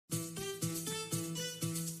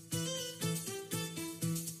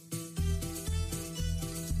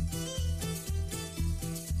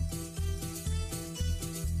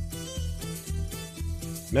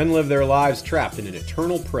Men live their lives trapped in an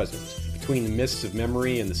eternal present, between the mists of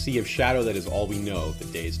memory and the sea of shadow that is all we know of the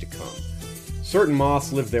days to come. Certain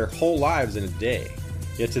moths live their whole lives in a day,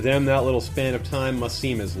 yet to them that little span of time must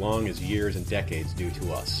seem as long as years and decades do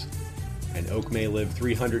to us. An oak may live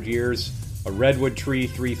 300 years, a redwood tree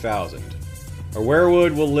 3,000. A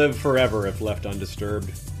weirwood will live forever if left undisturbed.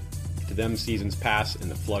 To them seasons pass in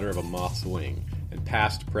the flutter of a moth's wing, and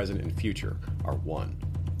past, present, and future are one.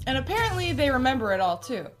 And apparently they remember it all,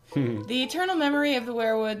 too. The eternal memory of the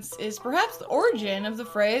weirwoods is perhaps the origin of the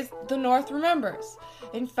phrase, the North remembers.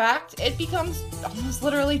 In fact, it becomes almost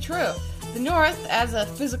literally true. The North, as a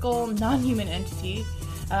physical, non-human entity,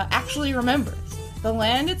 actually remembers. The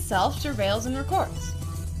land itself surveils and records.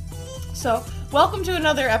 So, welcome to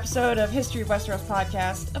another episode of History of Westeros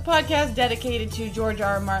podcast, a podcast dedicated to George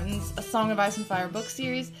R. R. Martin's A Song of Ice and Fire book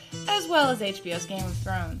series, as well as HBO's Game of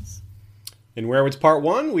Thrones. In Weirwoods Part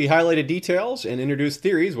 1, we highlighted details and introduced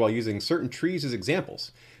theories while using certain trees as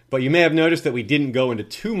examples. But you may have noticed that we didn't go into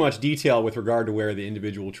too much detail with regard to where the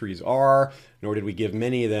individual trees are, nor did we give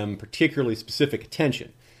many of them particularly specific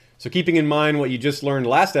attention. So keeping in mind what you just learned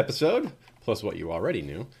last episode, plus what you already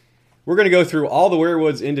knew, we're going to go through all the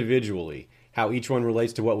weirwoods individually, how each one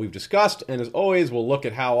relates to what we've discussed, and as always, we'll look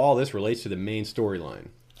at how all this relates to the main storyline.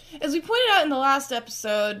 As we pointed out in the last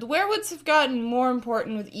episode, the weirwoods have gotten more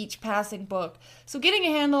important with each passing book, so getting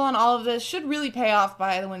a handle on all of this should really pay off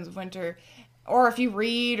by The Winds of Winter, or if you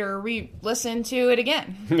read or re-listen to it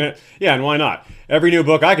again. Yeah, and why not? Every new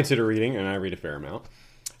book I consider reading, and I read a fair amount,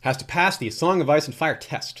 has to pass the Song of Ice and Fire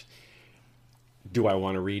test. Do I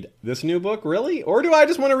want to read this new book, really? Or do I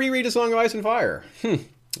just want to reread A Song of Ice and Fire?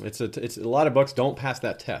 It's a lot of books don't pass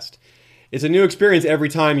that test. It's a new experience every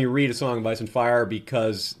time you read A Song of Ice and Fire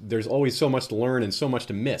because there's always so much to learn and so much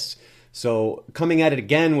to miss. So coming at it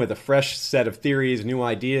again with a fresh set of theories, new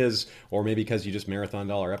ideas, or maybe because you just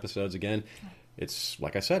marathoned all our episodes again, it's,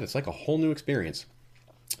 like I said, it's like a whole new experience.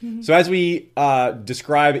 Mm-hmm. So as we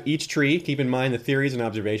describe each tree, keep in mind the theories and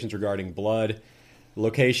observations regarding blood,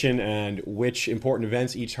 location, and which important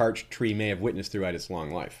events each heart tree may have witnessed throughout its long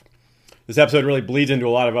life. This episode really bleeds into a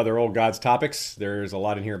lot of other old gods topics. There's a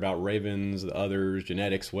lot in here about ravens, the others,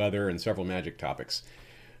 genetics, weather, and several magic topics.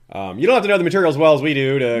 You don't have to know the material as well as we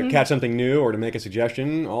do to catch something new or to make a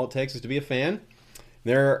suggestion. All it takes is to be a fan.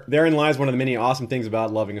 Therein lies one of the many awesome things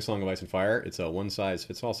about loving A Song of Ice and Fire. It's a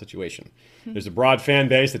one-size-fits-all situation. There's a broad fan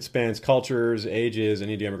base that spans cultures, ages,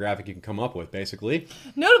 any demographic you can come up with, basically.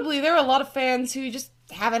 Notably, there are a lot of fans who just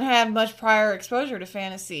haven't had much prior exposure to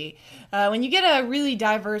fantasy. When you get a really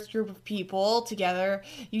diverse group of people together,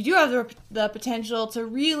 you do have the potential to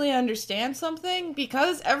really understand something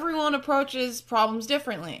because everyone approaches problems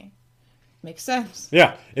differently. Makes sense.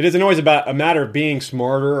 Yeah, it isn't always about a matter of being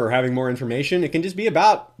smarter or having more information. It can just be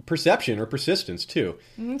about perception or persistence, too.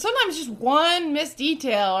 And sometimes just one missed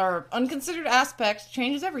detail or unconsidered aspect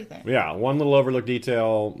changes everything. Yeah, one little overlooked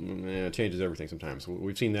detail changes everything sometimes.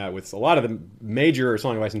 We've seen that with a lot of the major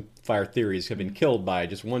Song of Ice and Fire theories have been killed by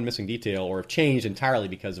just one missing detail or have changed entirely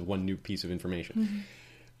because of one new piece of information.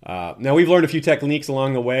 Mm-hmm. Now, we've learned a few techniques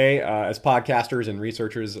along the way as podcasters and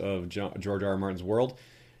researchers of George R. R. Martin's world.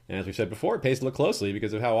 And as we said before, it pays to look closely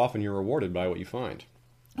because of how often you're rewarded by what you find.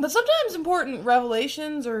 But sometimes important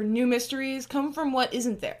revelations or new mysteries come from what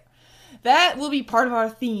isn't there. That will be part of our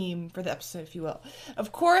theme for the episode, if you will.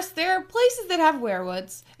 Of course, there are places that have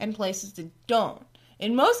weirwoods and places that don't.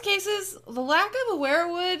 In most cases, the lack of a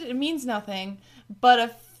weirwood means nothing, but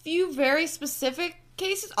a few very specific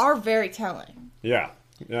cases are very telling. Yeah,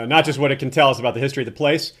 not just what it can tell us about the history of the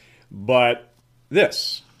place, but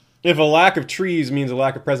this. If a lack of trees means a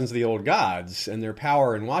lack of presence of the old gods and their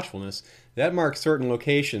power and watchfulness, that marks certain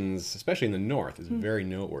locations, especially in the north, as very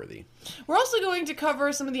noteworthy. We're also going to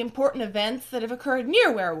cover some of the important events that have occurred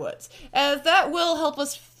near weirwoods, as that will help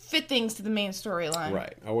us fit things to the main storyline.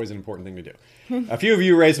 Right. Always an important thing to do. A few of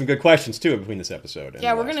you raised some good questions, too, between this episode and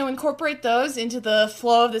yeah, we're going to incorporate those into the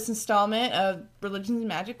flow of this installment of Religions and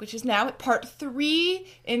Magic, which is now at part 3,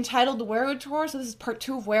 entitled The Weirwood Tour. So this is part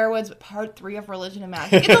 2 of Weirwoods, but part 3 of Religion and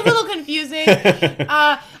Magic. It's a little confusing.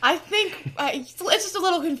 I think it's just a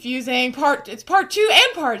little confusing. It's part 2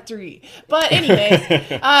 and part 3. But anyways,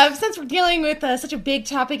 since we're dealing with such a big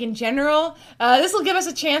topic in general, this will give us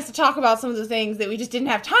a chance to talk about some of the things that we just didn't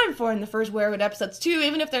have time for in the first Weirwood episodes, too,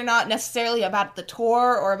 even if they're not necessarily about the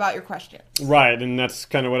tour or about your question. Right, and that's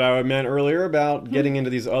kind of what I meant earlier about getting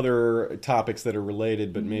into these other topics that are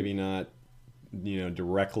related, but maybe not,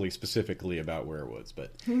 directly, specifically about weirwoods.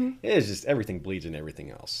 But it's just everything bleeds into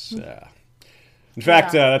everything else. In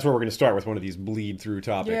fact, that's where we're going to start with one of these bleed-through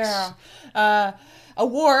topics. Yeah. A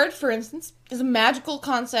ward, for instance, is a magical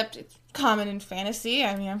concept. It's common in fantasy.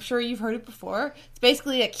 I mean, I'm sure you've heard it before. It's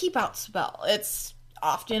basically a keep-out spell. It's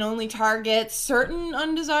often only targets certain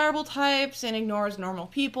undesirable types and ignores normal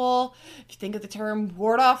people. If you think of the term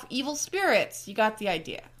ward off evil spirits, you got the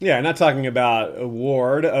idea. Yeah, not talking about a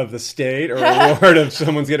ward of the state or a ward of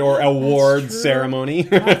someone's or a ward ceremony.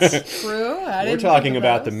 That's true. We're talking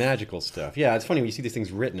about the magical stuff. Yeah, it's funny when you see these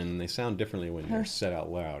things written and they sound differently when they're said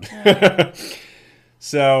out loud.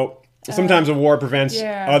 So sometimes a ward prevents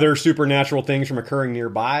other supernatural things from occurring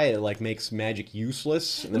nearby. It like makes magic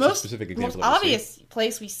useless. And that's a specific example. The most obvious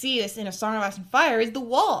place we see this in A Song of Ice and Fire is the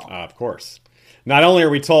wall. Of course. Not only are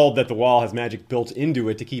we told that the wall has magic built into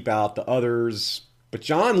it to keep out the others, but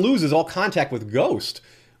John loses all contact with Ghost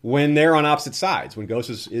when they're on opposite sides. When Ghost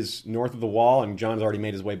is north of the wall and John's already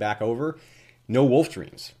made his way back over, no wolf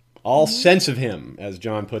dreams. All sense of him, as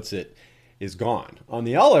John puts it, is gone. On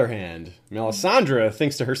the other hand, Melisandre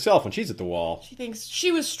thinks to herself when she's at the wall. She thinks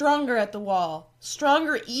she was stronger at the wall.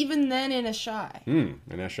 Stronger even than in Ashai. And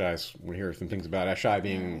Ashai, we hear some things about Ashai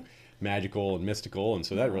being magical and mystical, and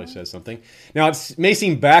so that really says something. Now, it may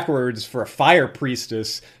seem backwards for a fire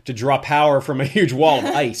priestess to draw power from a huge wall of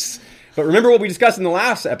ice. But remember what we discussed in the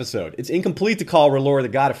last episode. It's incomplete to call R'hllor the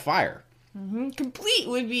god of fire. Complete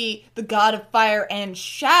would be the god of fire and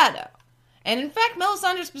shadow. And in fact,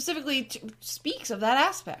 Melisandre specifically speaks of that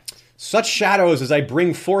aspect. Such shadows as I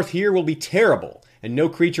bring forth here will be terrible, and no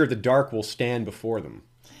creature of the dark will stand before them.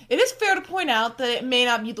 It is fair to point out that it may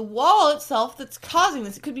not be the wall itself that's causing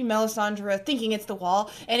this. It could be Melisandre thinking it's the wall,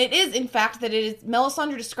 and it is, in fact, that it is.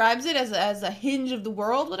 Melisandre describes it as a hinge of the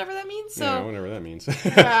world, whatever that means. So, yeah, whatever that means.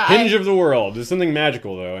 Hinge of the world. There's something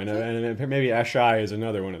magical, though, and maybe Ashai is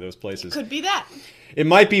another one of those places. Could be that. It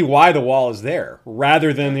might be why the wall is there,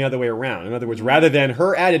 rather than the other way around. In other words, rather than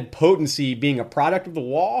her added potency being a product of the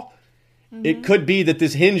wall, it could be that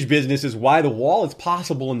this hinge business is why the wall is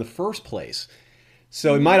possible in the first place.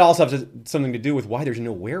 So it might also have something to do with why there's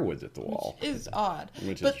no werewolves at the wall. Which is odd.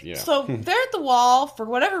 Yeah. So they're at the wall, for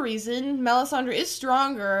whatever reason, Melisandre is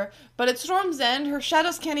stronger, but at Storm's End, her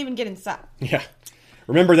shadows can't even get inside. Yeah.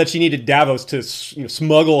 Remember that she needed Davos to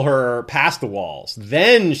smuggle her past the walls.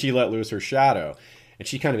 Then she let loose her shadow. And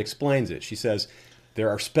she kind of explains it. She says, there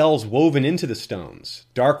are spells woven into the stones,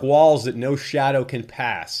 dark walls that no shadow can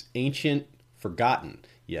pass, ancient, forgotten,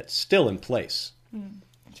 yet still in place.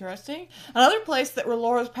 Interesting. Another place that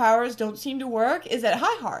R'hllor's powers don't seem to work is at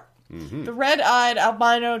Highheart. The red-eyed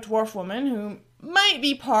albino dwarf woman who might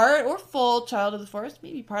be part or full child of the forest.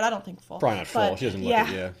 Maybe part, I don't think full. Probably not full. She doesn't look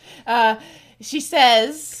it, she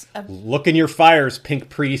says... Look in your fires, pink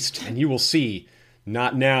priest, and you will see.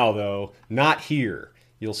 Not now, though. Not here.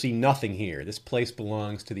 You'll see nothing here. This place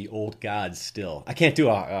belongs to the old gods still. I can't do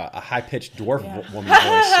a high-pitched dwarf woman voice.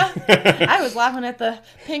 I was laughing at the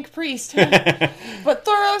pink priest. But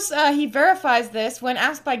Thoros, he verifies this. When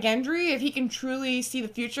asked by Gendry if he can truly see the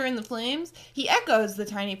future in the flames, he echoes the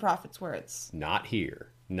tiny prophet's words. Not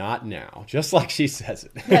here. Not now. Just like she says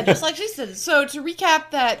it. Yeah, just like she says it. So to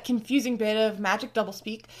recap that confusing bit of magic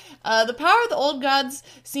doublespeak, the power of the old gods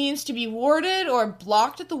seems to be warded or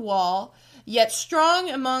blocked at the wall, yet strong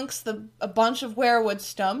amongst a bunch of weirwood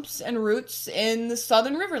stumps and roots in the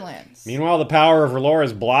southern Riverlands. Meanwhile, the power of R'hllor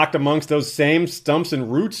is blocked amongst those same stumps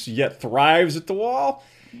and roots, yet thrives at the wall.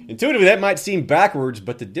 Intuitively, that might seem backwards,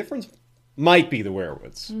 but the difference might be the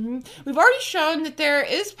weirwoods. We've already shown that there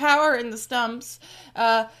is power in the stumps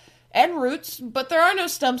and roots, but there are no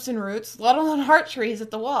stumps and roots, let alone heart trees at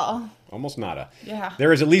the wall. Almost nada. Yeah.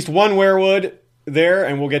 There is at least one weirwood there,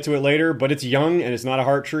 and we'll get to it later, but it's young and it's not a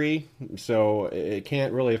heart tree, so it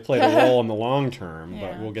can't really have played a role in the long term,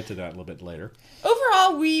 but we'll get to that a little bit later.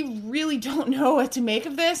 Overall, we really don't know what to make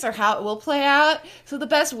of this or how it will play out, so the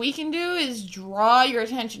best we can do is draw your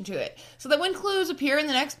attention to it, so that when clues appear in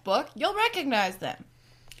the next book, you'll recognize them.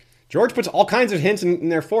 George puts all kinds of hints in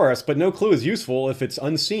there for us, but no clue is useful if it's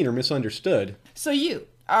unseen or misunderstood. So you,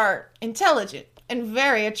 our intelligent and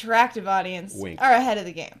very attractive audience, are ahead of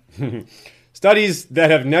the game. Studies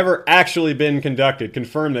that have never actually been conducted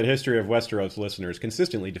confirm that History of Westeros listeners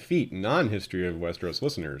consistently defeat non-History of Westeros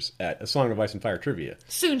listeners at A Song of Ice and Fire trivia.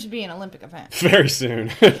 Soon to be an Olympic event. Very soon.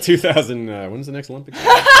 2000, when's the next Olympics?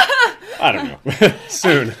 I don't know.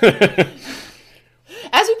 Soon.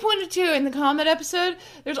 As we pointed to in the Comet episode,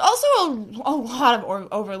 there's also a lot of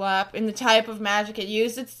overlap in the type of magic it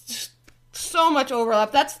used. It's just so much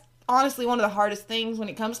overlap. That's honestly one of the hardest things when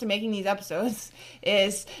it comes to making these episodes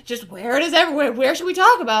is just where it is everywhere. Where should we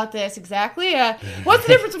talk about this exactly? What's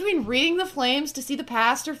the difference between reading the flames to see the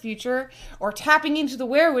past or future or tapping into the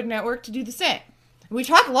weirwood network to do the same? We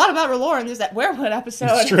talk a lot about R'hllor in that Werewood episode.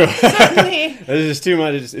 It's true. Certainly. There's just too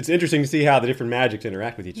much. It's interesting to see how the different magics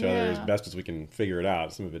interact with each other as Yeah. best as we can figure it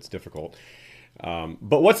out. Some of it's difficult.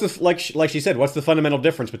 But what's the like she said? What's the fundamental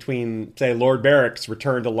difference between, say, Lord Barrick's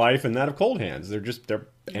return to life and that of Cold Hands? They're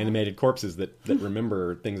animated corpses that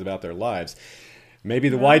remember things about their lives. Maybe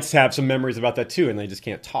the Whites have some memories about that too, and they just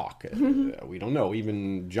can't talk. We don't know.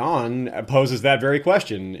 Even John poses that very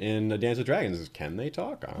question in A Dance with Dragons: can they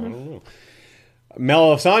talk? I don't know.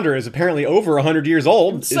 Melisandre is apparently over 100 years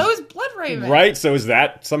old. So is Bloodraven. Right, so is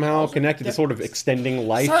that somehow connected to sort of extending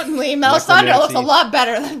life? Certainly, Melisandre looks a necromancy? lot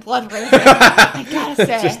better than Bloodraven. I gotta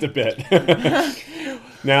say. Just a bit.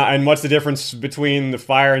 Now, and what's the difference between the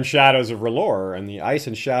fire and shadows of R'hllor and the ice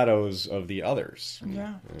and shadows of the others?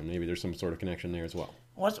 Yeah. Maybe there's some sort of connection there as well.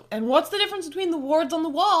 What's the difference between the wards on the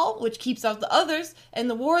wall, which keeps out the others, and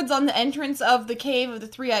the wards on the entrance of the cave of the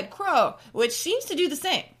Three-Eyed Crow, which seems to do the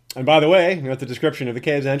same? And by the way, note the description of the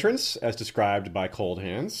cave's entrance, as described by Cold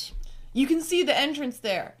Hands. You can see the entrance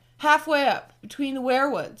there, halfway up, between the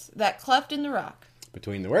werewoods, that cleft in the rock.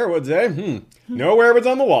 Between the werewoods, eh? No werewoods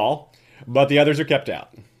on the wall, but the others are kept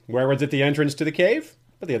out. Werewoods at the entrance to the cave,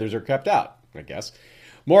 but the others are kept out, I guess.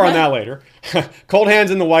 More on that later. Cold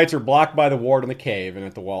Hands and the Whites are blocked by the ward in the cave and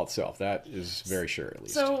at the wall itself. That is very sure, at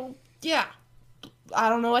least. So, yeah. I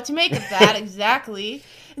don't know what to make of that exactly.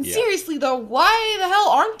 And Yeah. seriously, though, why the hell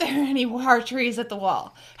aren't there any heart trees at the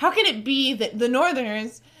wall? How can it be that the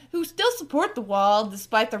Northerners, who still support the wall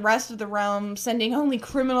despite the rest of the realm sending only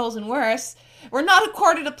criminals and worse, were not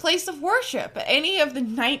accorded a place of worship at any of the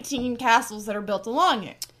 19 castles that are built along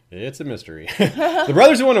it? It's a mystery. The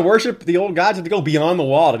brothers who want to worship the old gods have to go beyond the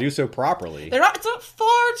wall to do so properly. It's not far,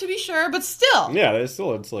 to be sure, but still. Yeah, it's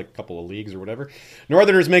like a couple of leagues or whatever.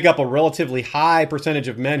 Northerners make up a relatively high percentage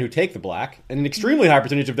of men who take the black, and an extremely high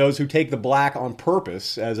percentage of those who take the black on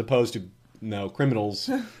purpose, as opposed to criminals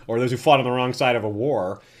or those who fought on the wrong side of a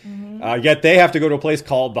war. Yet they have to go to a place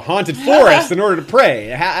called the Haunted Forest in order to pray.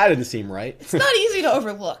 That didn't seem right. It's not easy to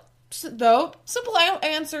overlook, though. Simple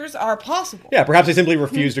answers are possible. Yeah, perhaps they simply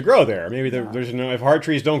refuse to grow there. Maybe there's no. If heart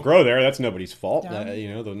trees don't grow there, that's nobody's fault. Yeah.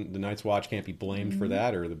 The Night's Watch can't be blamed for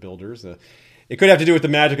that, or the builders. It could have to do with the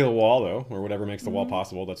magic of the wall, though, or whatever makes the wall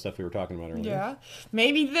possible. That stuff we were talking about earlier. Yeah.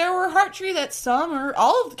 Maybe there were heart trees at some or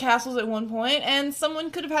all of the castles at one point, and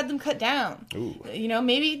someone could have had them cut down. Ooh.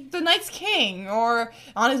 Maybe the Night's King, or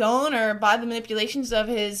on his own, or by the manipulations of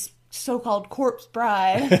his so-called corpse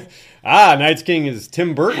bride. Night's King is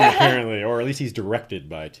Tim Burton, apparently, or at least he's directed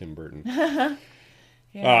by Tim Burton.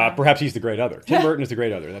 Perhaps he's the Great Other. Tim Burton is the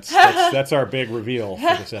Great Other. That's our big reveal for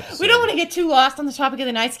this episode. We don't want to get too lost on the topic of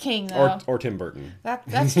the Night's King, though. Or Tim Burton.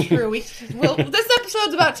 That's true. This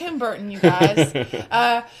episode's about Tim Burton, you guys.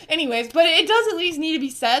 Anyways, but it does at least need to be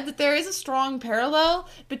said that there is a strong parallel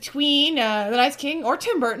between the Night's King, or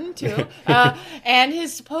Tim Burton, too, and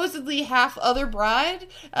his supposedly half-other bride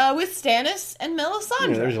with Stannis and Melisandre.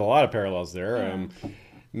 Yeah, there's a lot of parallels there.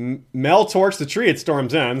 Mel torched the tree at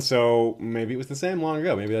Storm's End, so maybe it was the same long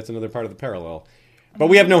ago. Maybe that's another part of the parallel. But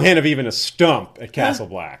we have no hint of even a stump at Castle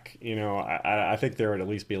Black. I think there would at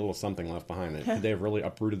least be a little something left behind. Could they have really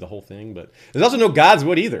uprooted the whole thing? But there's also no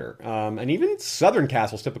Godswood either. And even southern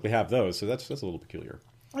castles typically have those, so that's a little peculiar.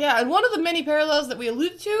 Yeah, and one of the many parallels that we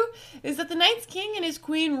allude to is that the Night's King and his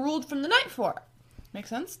queen ruled from the Night Fort. Makes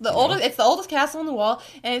sense? It's the oldest castle on the wall,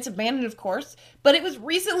 and it's abandoned, of course, but it was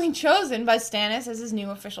recently chosen by Stannis as his new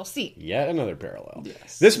official seat. Yet another parallel.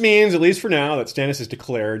 Yes. This means, at least for now, that Stannis has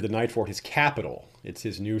declared the Night Fort his capital. It's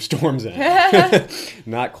his new Storm's End.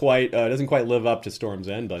 Not quite, doesn't quite live up to Storm's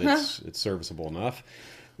End, but it's serviceable enough.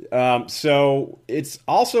 So it's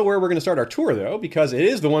also where we're going to start our tour, though, because it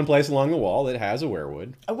is the one place along the wall that has a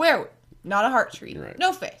werewood. A werewood, not a heart tree. Right.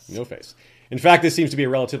 No face. No face. In fact, this seems to be a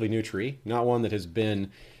relatively new tree, not one that has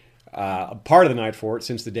been a part of the Night Fort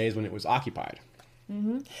since the days when it was occupied.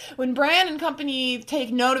 When Bran and company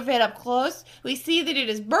take note of it up close, we see that it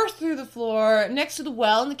has burst through the floor next to the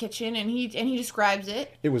well in the kitchen, and he describes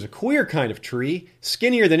it. It was a queer kind of tree,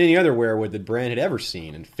 skinnier than any other werewood that Bran had ever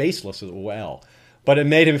seen, and faceless as well. But it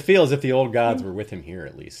made him feel as if the old gods were with him here,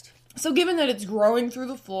 at least. So given that it's growing through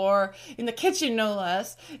the floor, in the kitchen no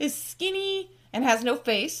less, is skinny and has no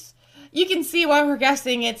face, you can see why we're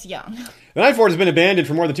guessing it's young. The Night Fort has been abandoned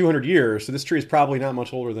for more than 200 years, so this tree is probably not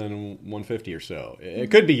much older than 150 or so.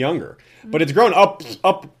 It could be younger. But it's grown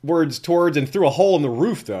upwards towards and through a hole in the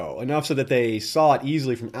roof, though, enough so that they saw it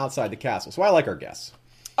easily from outside the castle. So I like our guess.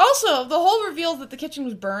 Also, the hole reveals that the kitchen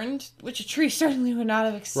was burned, which a tree certainly would not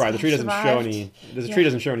have Right, the tree doesn't survived. show any. The Yeah. tree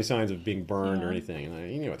doesn't show any signs of being burned or Yeah. anything.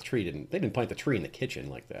 And you know, the tree didn't. They didn't plant the tree in the kitchen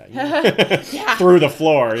like that. Yeah. Through the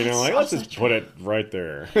floor, you know, like let's Sounds just put it right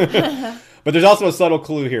there. But there's also a subtle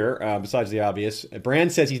clue here, besides the obvious.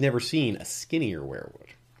 Brand says he's never seen a skinnier werewood.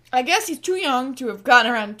 I guess he's too young to have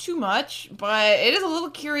gotten around too much, but it is a little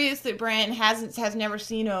curious that Bran has never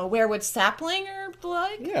seen a werewood sapling or the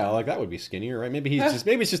like. Yeah, like that would be skinnier, right? Maybe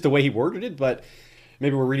maybe it's just the way he worded it, but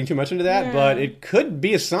maybe we're reading too much into that. Yeah. But it could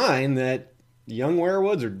be a sign that young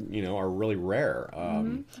werewoods are really rare.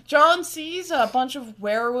 Jon sees a bunch of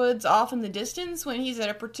werewoods off in the distance when he's at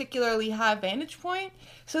a particularly high vantage point,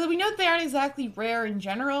 so that we note they aren't exactly rare in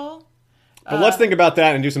general. But let's think about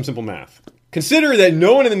that and do some simple math. Consider that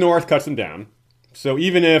no one in the north cuts them down. So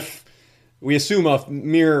even if we assume a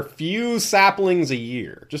mere few saplings a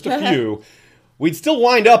year, just a few, we'd still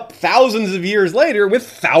wind up thousands of years later with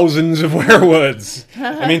thousands of werewoods.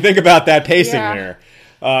 I mean, think about that pacing Yeah.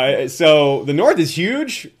 there. So the north is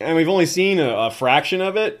huge, and we've only seen a fraction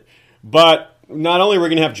of it. But not only are we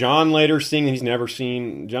going to have Jon later seeing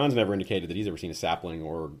that Jon's never indicated that he's ever seen a sapling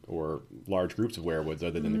or large groups of werewoods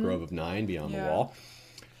other than the Grove of Nine beyond the Yeah. wall.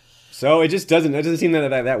 So it doesn't seem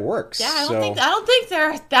that works. Yeah, I So, don't think there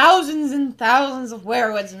are thousands and thousands of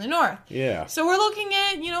werewoods in the north. Yeah. So we're looking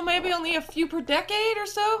at, maybe only a few per decade or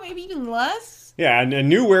so, maybe even less. Yeah, and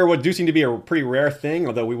new werewolves do seem to be a pretty rare thing,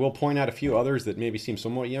 although we will point out a few others that maybe seem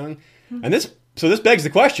somewhat young. And this begs the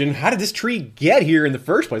question, how did this tree get here in the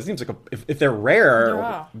first place? It seems like if they're rare,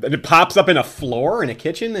 Yeah. and it pops up in a floor in a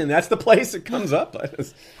kitchen, and that's the place it comes up.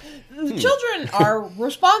 The children are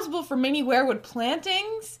responsible for many werewood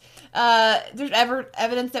plantings. There's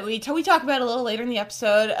evidence that we talk about a little later in the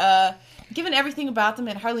episode. Given everything about them,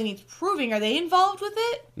 it hardly needs proving. Are they involved with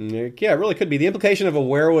it? Yeah, it really could be. The implication of a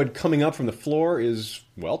werewood coming up from the floor is,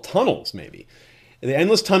 well, tunnels, maybe. The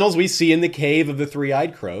endless tunnels we see in the cave of the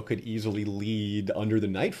Three-Eyed Crow could easily lead under the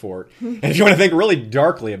Night Fort. And if you want to think really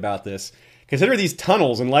darkly about this, consider these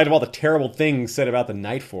tunnels in light of all the terrible things said about the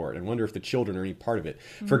Night Fort, and wonder if the children are any part of it.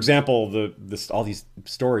 For example, all these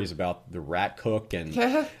stories about the rat cook and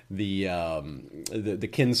the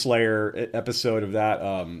Kinslayer episode of that,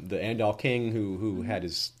 the Andal King who had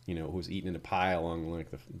his who was eaten in a pie along like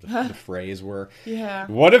the phrase were. Yeah.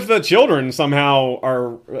 What if the children somehow are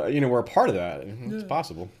were a part of that? It's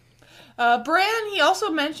possible. Bran, he also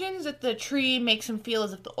mentions that the tree makes him feel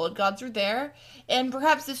as if the old gods are there, and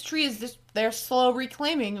perhaps this tree is their slow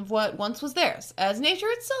reclaiming of what once was theirs, as nature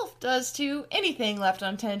itself does to anything left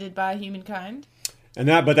untended by humankind.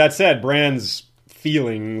 But that said, Bran's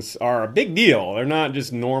feelings are a big deal. They're not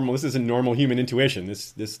just normal. This isn't normal human intuition.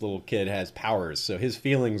 This little kid has powers, so his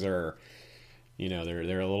feelings are,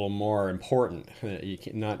 they're a little more important. You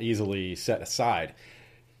cannot easily set aside.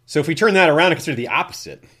 So if we turn that around and consider the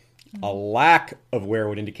opposite. A lack of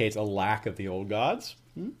werewood indicates a lack of the old gods.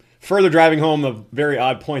 Further driving home the very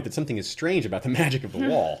odd point that something is strange about the magic of the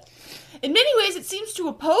wall. In many ways, it seems to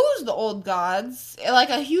oppose the old gods, like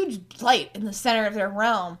a huge light in the center of their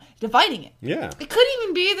realm, dividing it. Yeah. It could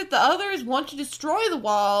even be that the others want to destroy the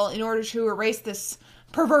wall in order to erase this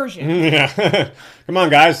perversion. Yeah. Come on,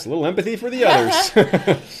 guys. A little empathy for the others.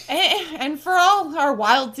 And for all our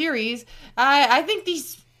wild theories, I think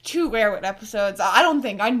these two werewood episodes,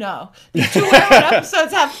 I know. These two werewood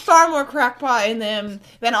episodes have far more crackpot in them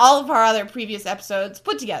than all of our other previous episodes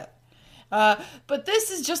put together. But this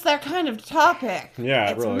is just that kind of topic. Yeah,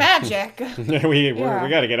 it's really. magic. we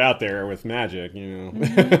got to get out there with magic,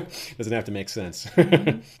 Doesn't have to make sense.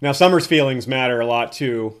 Now, Summer's feelings matter a lot,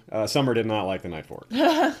 too. Summer did not like the Night Fort.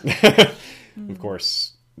 Of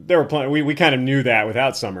course, there were plenty. We kind of knew that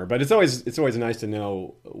without Summer, but it's always nice to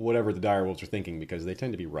know whatever the direwolves are thinking, because they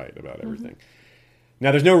tend to be right about everything. Now,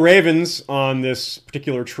 there's no ravens on this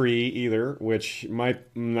particular tree either, which might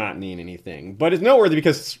not mean anything. But it's noteworthy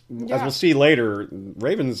because, as we'll see later,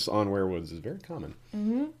 ravens on werewoods is very common.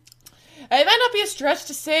 It might not be a stretch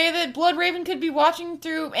to say that Bloodraven could be watching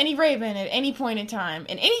through any raven at any point in time,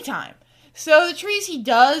 at any time. So the trees he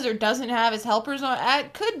does or doesn't have his helpers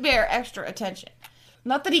at could bear extra attention.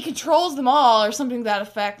 Not that he controls them all or something to that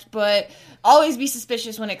effect, but always be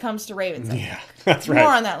suspicious when it comes to ravens. Yeah, that's right.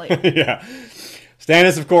 More on that later. Yeah.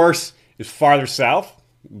 Stannis, of course, is farther south,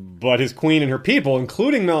 but his queen and her people,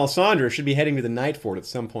 including Melisandre, should be heading to the Night Fort at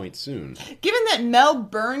some point soon. Given that Mel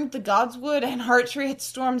burned the Godswood and Hearttree at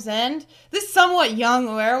Storm's End, this somewhat young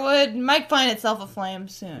werewood might find itself aflame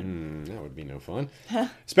soon. That would be no fun.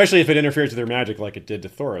 Especially if it interferes with their magic like it did to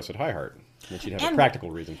Thoros at Highheart. Then she'd have a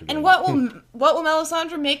practical reason for doing And what will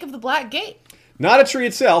Melisandre make of the Black Gate? Not a tree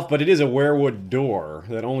itself, but it is a weirwood door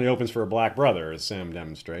that only opens for a black brother, as Sam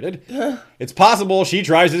demonstrated. It's possible she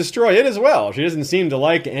tries to destroy it as well. She doesn't seem to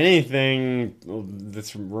like anything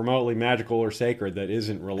that's remotely magical or sacred that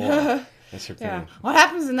isn't R'hllor. That's her Yeah. thing. What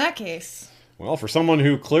happens in that case? Well, for someone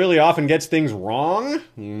who clearly often gets things wrong,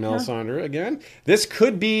 Melisandre again, this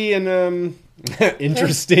could be an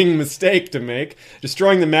interesting mistake to make.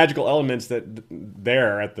 Destroying the magical elements that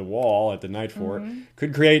there at the wall at the Night Fort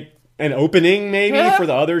could create an opening, maybe, for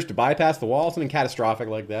the others to bypass the wall. Something catastrophic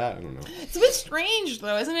like that. I don't know. It's a bit strange,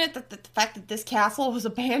 though, isn't it, that the fact that this castle was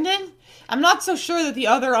abandoned? I'm not so sure that the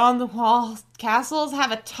other on-the-wall castles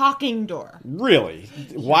have a talking door. Really?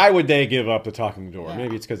 Why would they give up the talking door?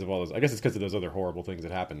 Maybe it's because of all those... I guess it's because of those other horrible things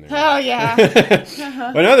that happened there. Oh, yeah.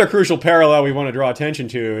 But another crucial parallel we want to draw attention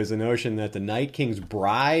to is the notion that the Night King's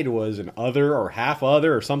bride was an other or half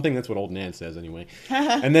other or something. That's what Old Nan says anyway.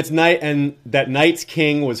 And that Night's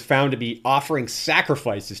King was found to be offering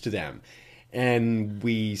sacrifices to them. And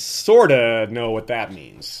we sort of know what that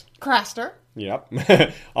means. Craster. Yep.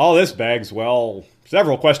 All this begs, well,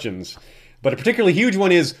 several questions. But a particularly huge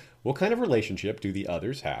one is, what kind of relationship do the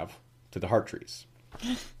others have to the Heart Trees?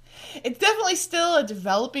 It's definitely still a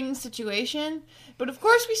developing situation, but of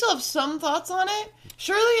course we still have some thoughts on it.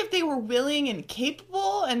 Surely if they were willing and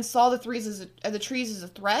capable and saw the trees as a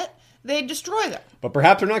threat, they'd destroy them. But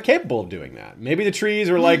perhaps they're not capable of doing that. Maybe the trees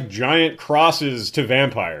are like giant crosses to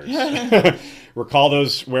vampires. Recall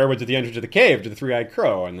those werewolves at the entrance of the cave to the Three-Eyed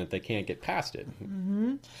Crow, and that they can't get past it.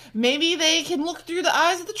 Maybe they can look through the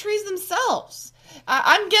eyes of the trees themselves.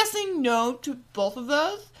 I'm guessing no to both of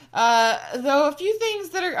those, though a few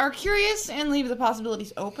things that are curious and leave the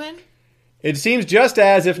possibilities open. It seems just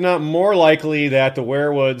as, if not more likely, that the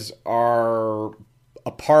werewolves are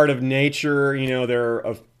a part of nature. You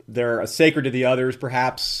know, they're sacred to the others,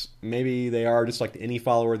 perhaps. Maybe they are just like any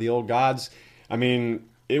follower of the old gods. I mean,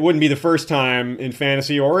 it wouldn't be the first time in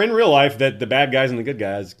fantasy or in real life that the bad guys and the good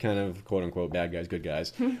guys, kind of quote-unquote bad guys, good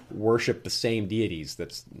guys, worship the same deities.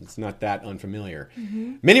 It's not that unfamiliar.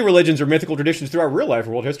 Many religions or mythical traditions throughout real life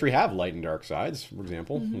or world history have light and dark sides, for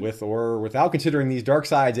example, with or without considering these dark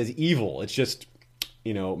sides as evil. It's just,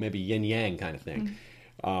 maybe yin-yang kind of thing.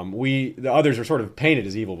 The others are sort of painted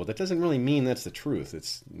as evil, but that doesn't really mean that's the truth.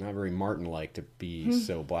 It's not very Martin-like to be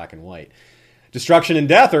so black and white. Destruction and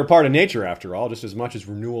death are a part of nature, after all, just as much as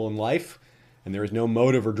renewal in life, and there is no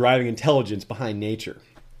motive or driving intelligence behind nature.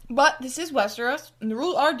 But this is Westeros, and the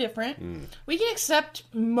rules are different. We can accept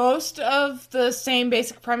most of the same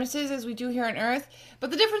basic premises as we do here on Earth, but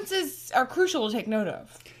the differences are crucial to take note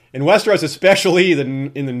of. In Westeros, especially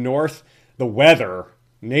in the north, the weather,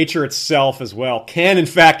 nature itself as well, can in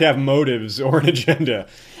fact have motives or an agenda.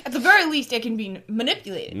 At the very least, it can be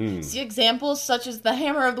manipulated. See examples such as the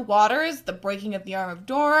Hammer of the Waters, the breaking of the Arm of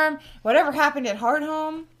Dorne, whatever happened at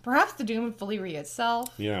Hardhome, perhaps the doom of Valyria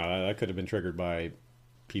itself. Yeah, that could have been triggered by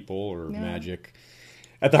people or magic.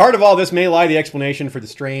 At the heart of all this may lie the explanation for the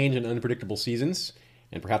strange and unpredictable seasons,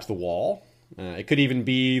 and perhaps the Wall. It could even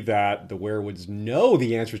be that the werewolves know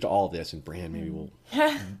the answers to all of this, and Bran maybe will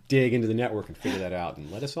dig into the network and figure that out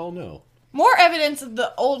and let us all know. More evidence of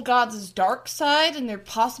the old gods' dark side and their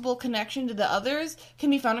possible connection to the others can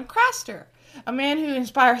be found in Craster, a man who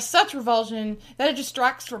inspires such revulsion that it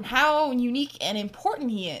distracts from how unique and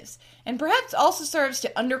important he is, and perhaps also serves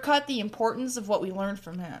to undercut the importance of what we learned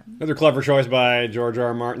from him. Another clever choice by George R.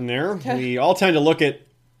 R. Martin there. We all tend to look at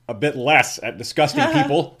a bit less at disgusting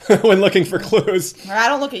people when looking for clues. I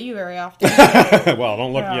don't look at you very often. Well,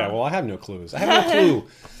 don't look. Yeah, well, I have no clues. I have no clue.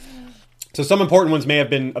 So some important ones may have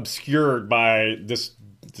been obscured by this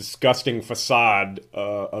disgusting facade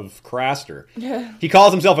of Craster. He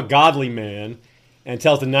calls himself a godly man and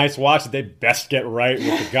tells the Night's Watch that they best get right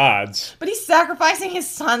with the gods. But he's sacrificing his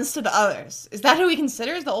sons to the others. Is that who he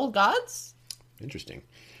considers the old gods? Interesting.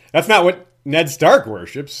 That's not what Ned Stark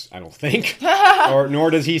worships, I don't think. Nor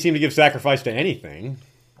does he seem to give sacrifice to anything.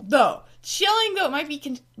 Though, chilling though it might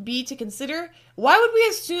be to consider, why would we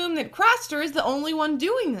assume that Craster is the only one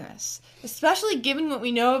doing this? Especially given what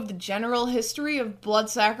we know of the general history of blood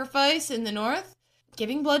sacrifice in the North.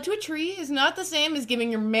 Giving blood to a tree is not the same as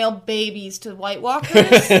giving your male babies to White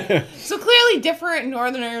Walkers. So clearly different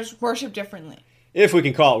Northerners worship differently. If we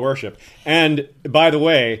can call it worship. And, by the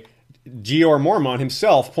way, Jeor Mormont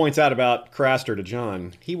himself points out about Craster to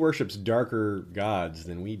Jon. He worships darker gods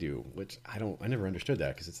than we do, which I never understood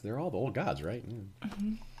that, because they're all the old gods, right?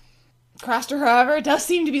 Craster, however, does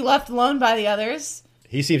seem to be left alone by the others.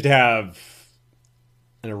 He seems to have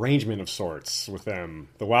an arrangement of sorts with them.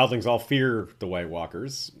 The wildlings all fear the White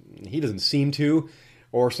Walkers. He doesn't seem to,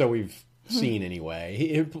 or so we've seen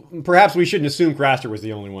anyway. Perhaps we shouldn't assume Craster was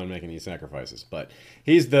the only one making these sacrifices, but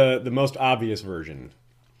he's the most obvious version.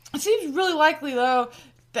 It seems really likely, though,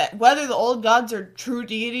 that whether the old gods are true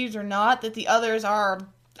deities or not, that the others are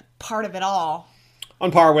part of it all.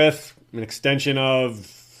 On par with, an extension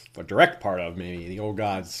of, a direct part of, maybe, the old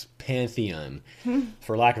gods' pantheon.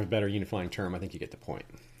 For lack of a better unifying term, I think you get the point.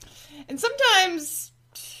 And sometimes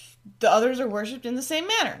the others are worshipped in the same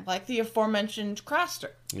manner, like the aforementioned Craster.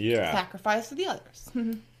 Yeah. Sacrifice of the others.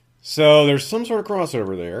 So there's some sort of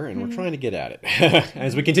crossover there, and we're trying to get at it.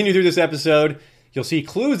 As we continue through this episode, you'll see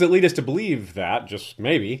clues that lead us to believe that, just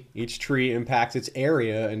maybe, each tree impacts its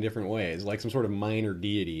area in different ways, like some sort of minor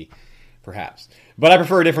deity, perhaps. But I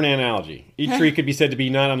prefer a different analogy. Each tree could be said to be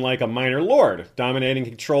not unlike a minor lord, dominating,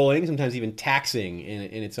 controlling, sometimes even taxing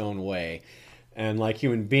in its own way. And like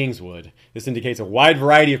human beings would, this indicates a wide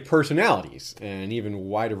variety of personalities and an even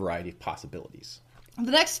wider variety of possibilities.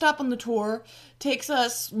 The next stop on the tour takes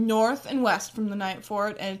us north and west from the Night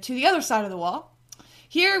Fort and to the other side of the wall.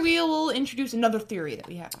 Here we will introduce another theory that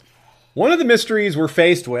we have. One of the mysteries we're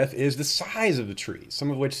faced with is the size of the trees, some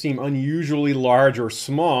of which seem unusually large or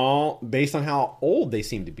small based on how old they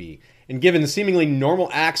seem to be, and given the seemingly normal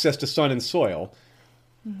access to sun and soil.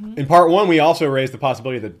 In part one, we also raised the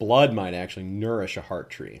possibility that blood might actually nourish a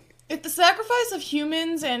heart tree. If the sacrifice of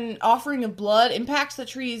humans and offering of blood impacts the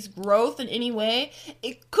tree's growth in any way,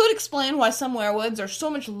 it could explain why some werewoods are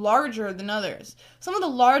so much larger than others. Some of the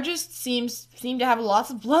largest seem to have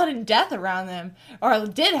lots of blood and death around them, or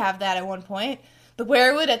did have that at one point. The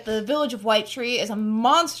werewood at the village of White Tree is a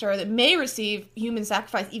monster that may receive human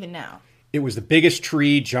sacrifice even now. It was the biggest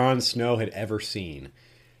tree Jon Snow had ever seen.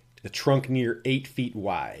 The trunk near 8 feet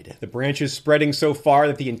wide. The branches spreading so far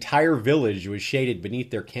that the entire village was shaded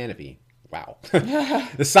beneath their canopy. Wow.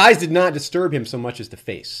 The size did not disturb him so much as the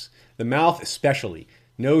face. The mouth especially.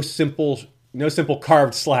 No simple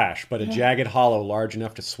carved slash, but a jagged hollow large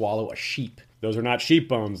enough to swallow a sheep. Those are not sheep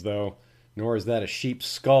bones, though, nor is that a sheep's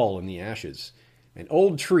skull in the ashes. An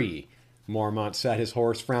old tree. Mormont sat his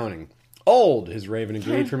horse frowning. Old, his raven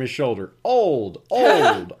agreed from his shoulder. Old,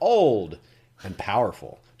 old, old, and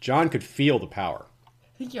powerful. Jon could feel the power.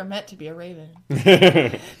 I think you're meant to be a raven.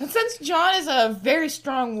 And since Jon is a very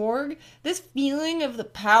strong warg, this feeling of the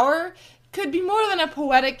power could be more than a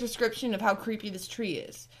poetic description of how creepy this tree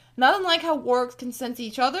is. Not unlike how wargs can sense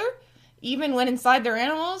each other, even when inside their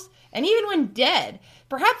animals, and even when dead.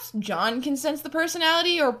 Perhaps Jon can sense the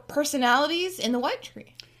personality or personalities in the White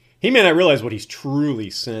Tree. He may not realize what he's truly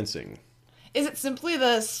sensing. Is it simply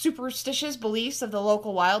the superstitious beliefs of the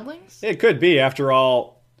local wildlings? It could be. After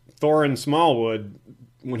all, Thorin Smallwood,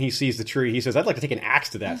 when he sees the tree, he says, "I'd like to take an axe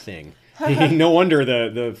to that thing." No wonder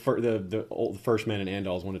the old first men in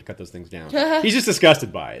Andals wanted to cut those things down. He's just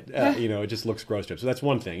disgusted by it. It just looks gross to him. So that's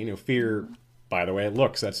one thing. Fear, by the way, it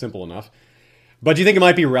looks. That's simple enough. But do you think it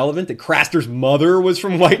might be relevant that Craster's mother was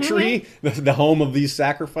from White Tree, the home of these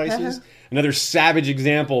sacrifices? Another savage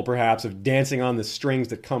example, perhaps, of dancing on the strings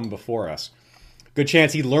that come before us. Good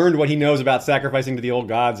chance he learned what he knows about sacrificing to the old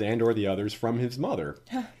gods and or the others from his mother.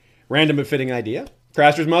 Random but fitting idea.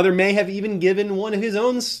 Craster's mother may have even given one of his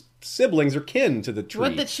own siblings or kin to the tree.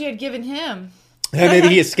 Would that she had given him. Maybe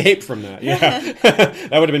he escaped from that. Yeah,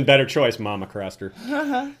 that would have been a better choice, Mama Craster.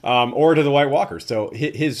 Or to the White Walkers. So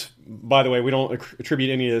his, by the way, we don't attribute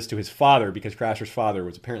any of this to his father because Craster's father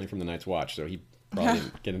was apparently from the Night's Watch, so he probably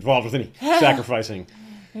didn't get involved with any sacrificing.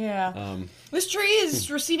 Yeah. This tree is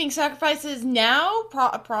receiving sacrifices now,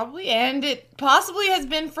 probably, and it possibly has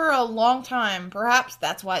been for a long time. Perhaps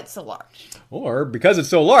that's why it's so large. Or, because it's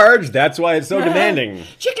so large, that's why it's so demanding.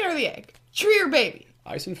 Chicken or the egg? Tree or baby?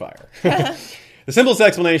 Ice and fire. The simplest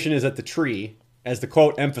explanation is that the tree, as the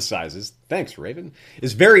quote emphasizes, thanks, Raven,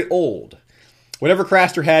 is very old. Whatever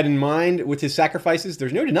Craster had in mind with his sacrifices,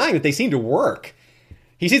 there's no denying that they seem to work.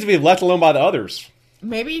 He seems to be left alone by the others.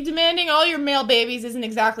 Maybe demanding all your male babies isn't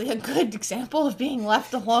exactly a good example of being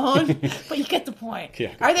left alone, but you get the point.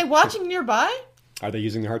 Yeah. Are they watching nearby? Are they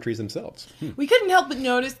using the heart trees themselves? We couldn't help but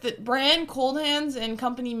notice that Bran, Cold Hands, and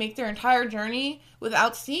company make their entire journey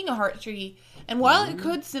without seeing a heart tree. And while it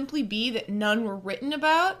could simply be that none were written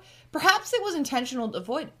about, perhaps it was intentional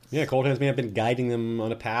avoidance. Yeah, Cold Hands may have been guiding them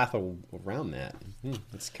on a path around that.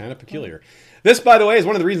 That's kind of peculiar. This, by the way, is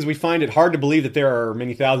one of the reasons we find it hard to believe that there are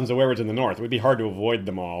many thousands of werewolves in the north. It would be hard to avoid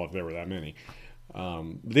them all if there were that many.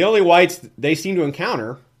 The only whites they seem to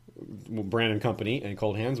encounter, Bran and company and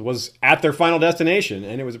Cold Hands, was at their final destination,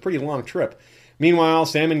 and it was a pretty long trip. Meanwhile,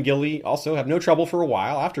 Sam and Gilly also have no trouble for a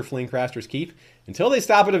while after fleeing Craster's Keep. Until they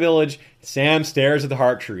stop at a village, Sam stares at the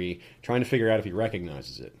heart tree, trying to figure out if he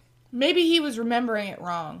recognizes it. Maybe he was remembering it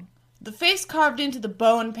wrong. The face carved into the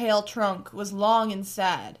bone-pale trunk was long and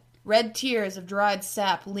sad. Red tears of dried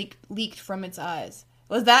sap leaked from its eyes.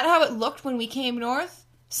 Was that how it looked when we came north?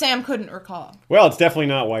 Sam couldn't recall. Well, it's definitely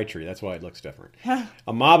not White Tree. That's why it looks different.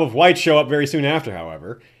 A mob of whites show up very soon after,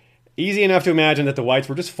 however. Easy enough to imagine that the whites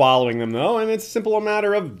were just following them, though, and it's a simple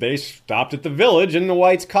matter of they stopped at the village and the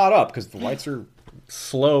whites caught up, because the whites are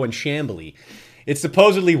slow and shambly. It's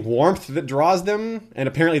supposedly warmth that draws them, and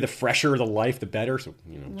apparently the fresher the life, the better. So,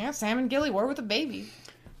 Yeah, Sam and Gilly were with a baby.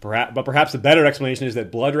 But perhaps the better explanation is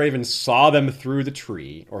that Bloodraven saw them through the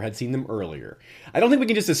tree, or had seen them earlier. I don't think we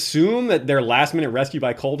can just assume that their last-minute rescue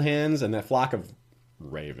by Cold Hands and that flock of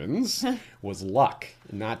ravens was luck,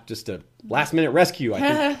 not just a last-minute rescue.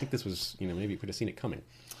 I think this was, maybe you could have seen it coming.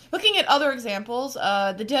 Looking at other examples,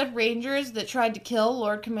 the dead rangers that tried to kill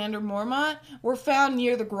Lord Commander Mormont were found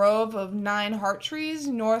near the grove of 9 heart trees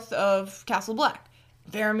north of Castle Black.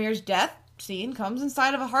 Varamir's death scene comes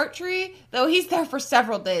inside of a heart tree, though he's there for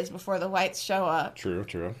several days before the whites show up. True.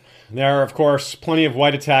 There are, of course, plenty of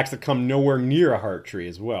white attacks that come nowhere near a heart tree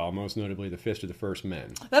as well, most notably the Fist of the First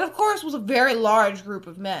Men. That, of course, was a very large group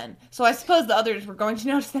of men, so I suppose the others were going to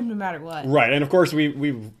notice them no matter what. Right, and of course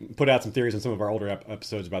we've put out some theories in some of our older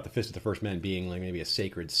episodes about the Fist of the First Men being like maybe a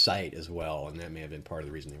sacred site as well, and that may have been part of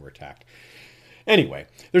the reason they were attacked. Anyway,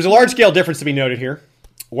 there's a large-scale difference to be noted here.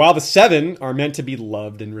 While the 7 are meant to be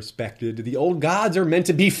loved and respected, the old gods are meant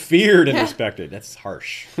to be feared and respected. That's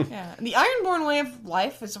harsh. Yeah, the Ironborn way of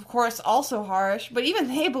life is, of course, also harsh, but even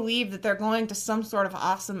they believe that they're going to some sort of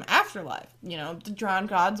awesome afterlife. The drowned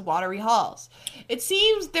gods' watery halls. It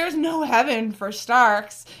seems there's no heaven for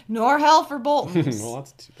Starks, nor hell for Boltons. Well,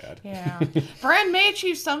 that's too bad. Yeah. Bran may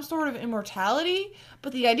achieve some sort of immortality,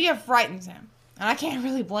 but the idea frightens him. And I can't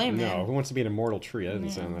really blame him. No, who wants to be an immortal tree? That doesn't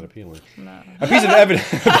sound that appealing. No. A piece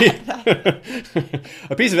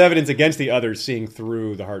of evidence against the others seeing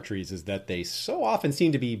through the heart trees is that they so often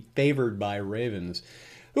seem to be favored by ravens,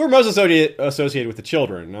 who are most associated with the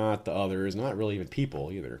children, not the others, not really even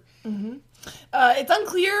people either. Mm-hmm. It's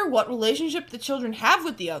unclear what relationship the children have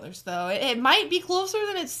with the others, though. It might be closer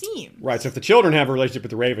than it seems. Right, so if the children have a relationship with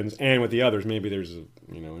the ravens and with the others, maybe there's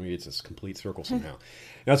maybe it's a complete circle somehow.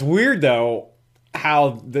 Now, it's weird, though,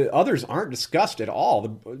 how the others aren't discussed at all.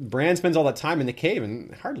 Bran spends all that time in the cave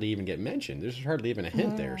and hardly even get mentioned. There's hardly even a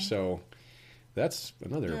hint there. So that's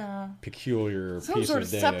another peculiar some piece sort of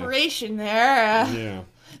of data. Separation there. Yeah.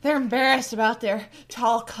 They're embarrassed about their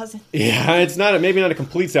tall cousin. Yeah, it's maybe not a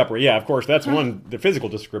complete separate. Yeah, of course, that's one. The physical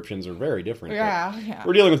descriptions are very different. Yeah.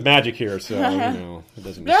 We're dealing with magic here, so it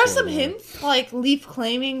doesn't. There are some hints, like Leaf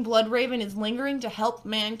claiming Bloodraven is lingering to help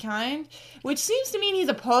mankind, which seems to mean he's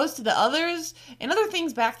opposed to the others, and other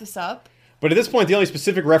things back this up. But at this point, the only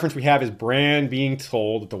specific reference we have is Bran being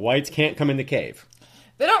told that the whites can't come in the cave.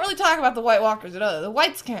 They don't really talk about the White Walkers at all. The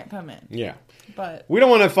whites can't come in. Yeah. But we don't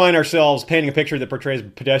want to find ourselves painting a picture that portrays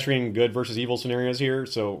pedestrian good versus evil scenarios here.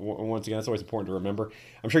 So once again, that's always important to remember.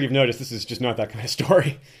 I'm sure you've noticed this is just not that kind of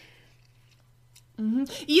story. Mm-hmm.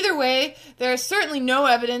 Either way, there is certainly no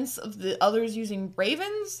evidence of the others using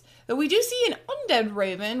ravens, though we do see an undead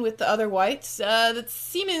raven with the other whites that's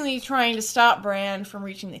seemingly trying to stop Bran from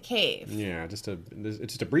reaching the cave. Yeah, it's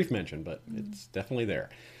just a brief mention, but it's definitely there.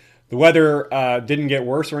 The weather didn't get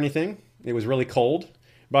worse or anything. It was really cold,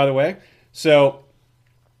 by the way. So,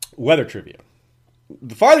 weather trivia.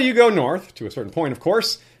 The farther you go north, to a certain point, of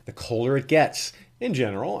course, the colder it gets in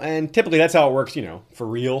general. And typically that's how it works, for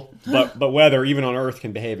real. But weather, even on Earth,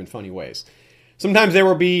 can behave in funny ways. Sometimes there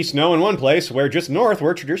will be snow in one place where just north,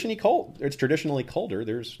 where it's traditionally colder,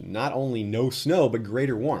 there's not only no snow, but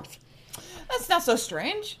greater warmth. That's not so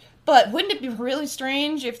strange. But wouldn't it be really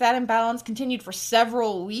strange if that imbalance continued for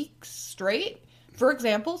several weeks straight? For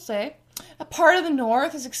example, say, a part of the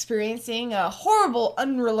north is experiencing a horrible,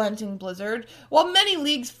 unrelenting blizzard, while many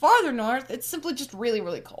leagues farther north, it's simply just really,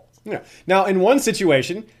 really cold. Yeah. Now, in one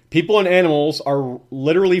situation, people and animals are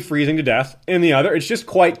literally freezing to death. In the other, it's just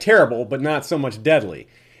quite terrible, but not so much deadly.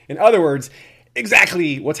 In other words,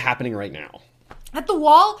 exactly what's happening right now. At the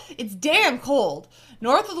wall, it's damn cold.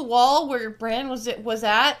 North of the wall, where Bran was at, was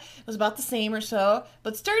about the same or so,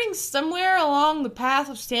 but starting somewhere along the path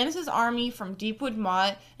of Stannis' army from Deepwood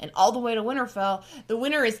Motte and all the way to Winterfell, the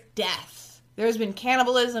winter is death. There's been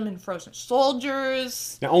cannibalism and frozen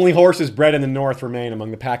soldiers. Now, only horses bred in the north remain among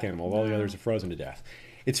the pack animals. All the others are frozen to death.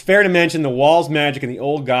 It's fair to mention the wall's magic and the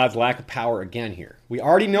old gods' lack of power again here. We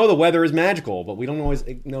already know the weather is magical, but we don't always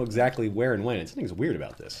know exactly where and when. Something's weird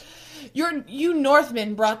about this. You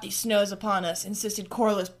Northmen brought these snows upon us, insisted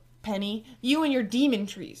Corlys Penny. You and your demon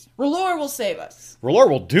trees. R'hllor will save us. R'hllor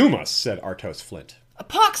will doom us, said Artos Flint. A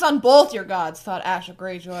pox on both your gods, thought Asha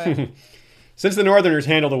Greyjoy. Since the Northerners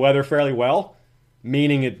handle the weather fairly well,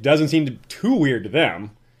 meaning it doesn't seem too weird to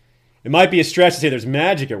them, it might be a stretch to say there's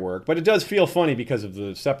magic at work, but it does feel funny because of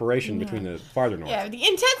the separation between the farther north. Yeah, the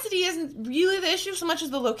intensity isn't really the issue so much as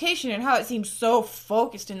the location and how it seems so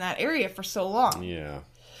focused in that area for so long. Yeah.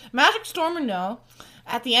 Magic storm or no,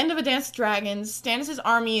 at the end of A Dance with Dragons, Stannis'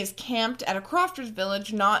 army is camped at a crofters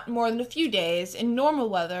village not more than a few days in normal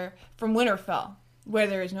weather from Winterfell, where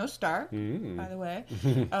there is no Stark, by the way.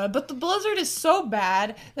 But the blizzard is so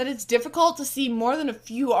bad that it's difficult to see more than a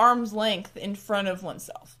few arms' length in front of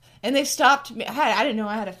oneself. And they've stopped... I didn't know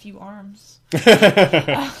I had a few arms.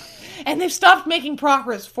 And they've stopped making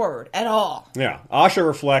progress forward at all. Yeah. Asha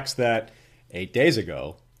reflects that 8 days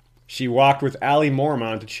ago, she walked with Ali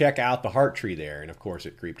Mormont to check out the heart tree there, and of course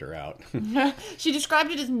it creeped her out. She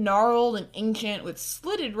described it as gnarled and ancient with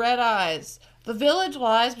slitted red eyes. The village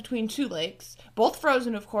lies between two lakes, both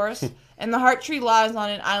frozen, of course, and the heart tree lies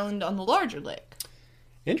on an island on the larger lake.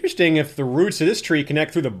 Interesting if the roots of this tree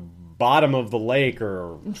connect through the bottom of the lake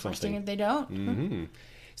or Interesting something. if they don't. Mm-hmm.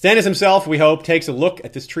 Stannis himself, we hope, takes a look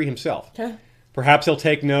at this tree himself. Okay. Perhaps he'll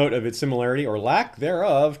take note of its similarity, or lack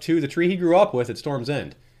thereof, to the tree he grew up with at Storm's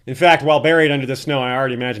End. In fact, while buried under the snow, I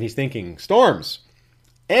already imagine he's thinking, Storms!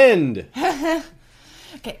 End!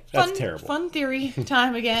 Okay, That's terrible. Fun theory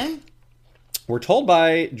time again. We're told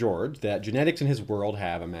by George that genetics in his world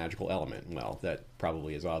have a magical element. Well, that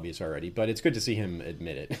probably is obvious already, but it's good to see him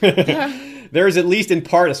admit it. There is at least in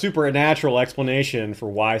part a supernatural explanation for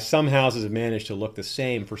why some houses have managed to look the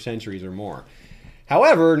same for centuries or more.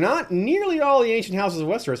 However, not nearly all the ancient houses of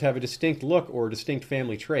Westeros have a distinct look or distinct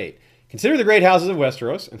family trait. Consider the great houses of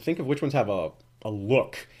Westeros and think of which ones have a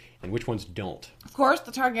look and which ones don't. Of course,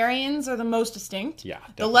 the Targaryens are the most distinct. Yeah, The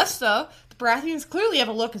definitely. less so, the Baratheons clearly have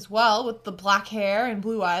a look as well, with the black hair and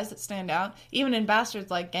blue eyes that stand out, even in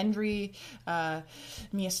bastards like Gendry,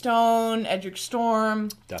 Mia Stone, Edric Storm.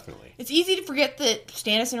 Definitely. It's easy to forget that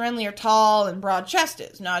Stannis and Renly are tall and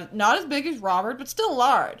broad-chested. Not as big as Robert, but still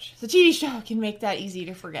large. The TV show can make that easy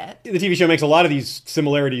to forget. The TV show makes a lot of these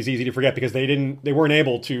similarities easy to forget because they weren't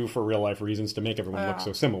able to, for real life reasons, to make everyone look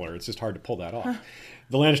so similar. It's just hard to pull that off.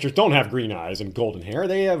 The Lannisters don't have green eyes and golden hair.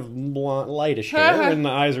 They have lightish hair, and the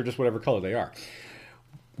eyes are just whatever color they are.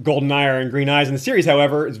 Golden eye and green eyes in the series,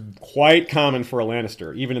 however, is quite common for a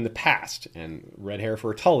Lannister, even in the past, and red hair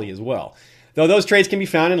for a Tully as well. Though those traits can be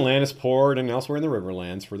found in Lannisport and elsewhere in the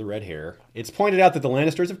Riverlands for the red hair, it's pointed out that the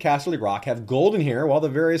Lannisters of Casterly Rock have golden hair, while the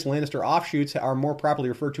various Lannister offshoots are more properly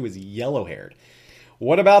referred to as yellow-haired.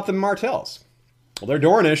 What about the Martells? Well, they're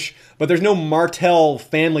Dornish, but there's no Martell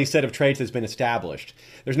family set of traits that's been established.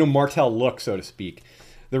 There's no Martell look, so to speak.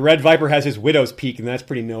 The Red Viper has his widow's peak, and that's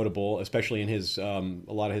pretty notable, especially in his a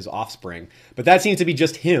lot of his offspring. But that seems to be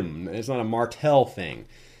just him. It's not a Martell thing.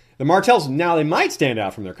 The Martells, now, they might stand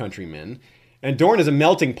out from their countrymen, and Dorne is a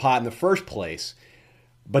melting pot in the first place.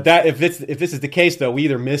 But that if this is the case, though, we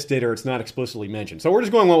either missed it or it's not explicitly mentioned. So we're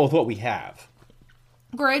just going well with what we have.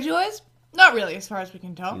 Greyjoys? Not really, as far as we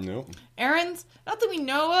can tell. Nope. Aarons? Not that we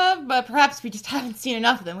know of, but perhaps we just haven't seen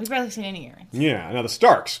enough of them. We've barely seen any Aarons. Yeah, now the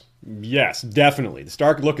Starks. Yes, definitely. The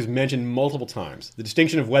Stark look is mentioned multiple times. The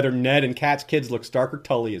distinction of whether Ned and Kat's kids look Stark or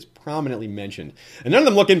Tully is prominently mentioned. And none of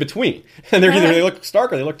them look in between. And they're either they look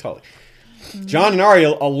Stark or they look Tully. Jon and Arya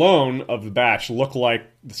alone of the batch look like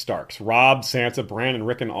the Starks. Robb, Sansa, Bran, and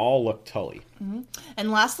Rickon all look Tully.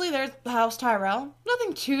 And lastly, there's House Tyrell.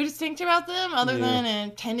 Nothing too distinct about them, other than a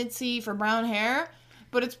tendency for brown hair.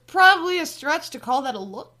 But it's probably a stretch to call that a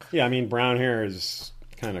look. Yeah, I mean, brown hair is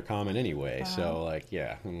kind of common anyway. So, like,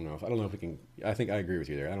 yeah, I don't know if we can... I think I agree with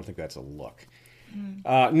you there. I don't think that's a look.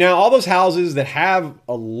 Now, all those houses that have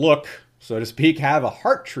a look, so to speak, have a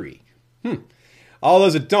heart tree. All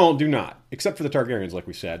those that don't, do not. Except for the Targaryens, like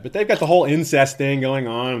we said. But they've got the whole incest thing going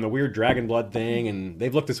on and the weird dragon blood thing, and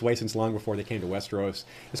they've looked this way since long before they came to Westeros.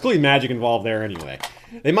 There's clearly magic involved there anyway.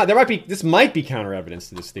 This might be counter evidence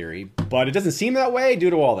to this theory, but it doesn't seem that way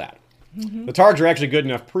due to all that. The Targs are actually good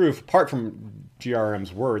enough proof, apart from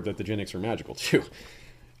GRM's word, that the Genix are magical too.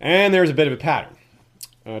 And there's a bit of a pattern.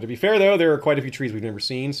 To be fair, though, there are quite a few trees we've never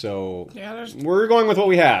seen, so we're going with what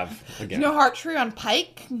we have again. No heart tree on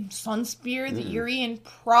Pike, Sunspear, the Eyrie, and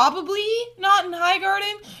probably not in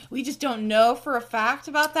Highgarden. We just don't know for a fact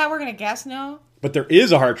about that. We're going to guess no. But there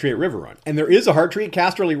is a heart tree at Riverrun, and there is a heart tree at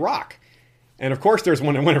Casterly Rock. And of course there's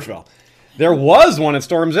one in Winterfell. There was one at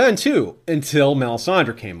Storm's End, too, until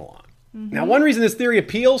Melisandre came along. Now, one reason this theory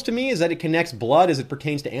appeals to me is that it connects blood as it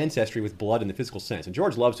pertains to ancestry with blood in the physical sense. And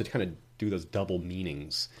George loves to kind of do those double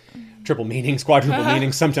meanings, triple meanings, quadruple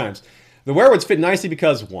meanings sometimes. The werewolves fit nicely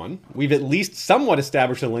because, 1, we've at least somewhat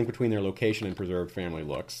established a link between their location and preserved family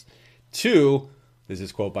looks. 2, this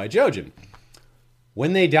is a quote by Jojen,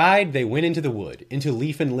 When they died, they went into the wood, into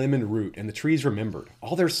leaf and limb and root, and the trees remembered.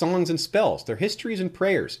 All their songs and spells, their histories and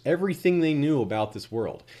prayers, everything they knew about this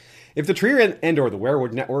world. If the tree and or the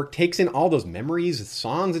Werewood Network takes in all those memories,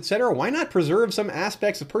 songs, etc., why not preserve some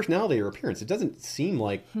aspects of personality or appearance? It doesn't seem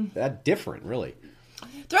like that different, really.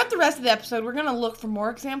 Throughout the rest of the episode, we're going to look for more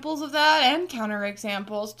examples of that and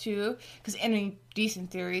counter-examples, too, because any decent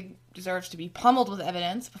theory deserves to be pummeled with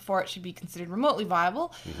evidence before it should be considered remotely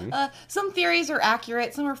viable. Some theories are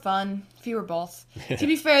accurate, some are fun, few are both. To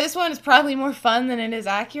be fair, this one is probably more fun than it is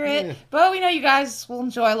accurate, but we know you guys will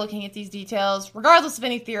enjoy looking at these details, regardless of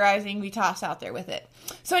any theorizing we toss out there with it.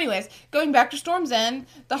 So anyways, going back to Storm's End,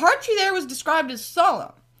 the heart tree there was described as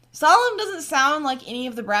solemn. Solemn doesn't sound like any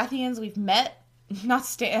of the Baratheons we've met. Not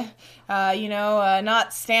Stannis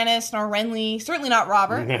nor Renly, certainly not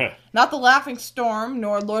Robert, not the Laughing Storm,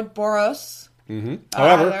 nor Lord Boros.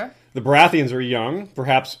 However, either. the Baratheons are young.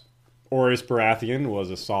 Perhaps Orys Baratheon was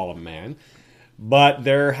a solemn man, but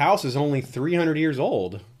their house is only 300 years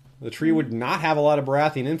old. The tree would not have a lot of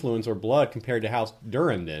Baratheon influence or blood compared to House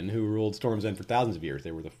Durrandon, who ruled Storm's End for thousands of years.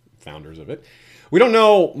 They were the founders of it. We don't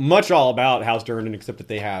know much all about House Durrandon except that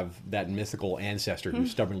they have that mythical ancestor who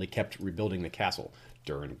stubbornly kept rebuilding the castle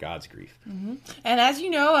during Godsgrief. And as you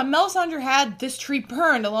know, Melisandre had this tree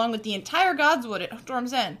burned along with the entire Godswood at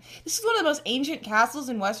Storm's End. This is one of the most ancient castles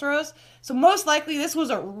in Westeros, so most likely this was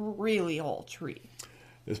a really old tree.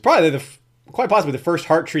 It's probably quite possibly the first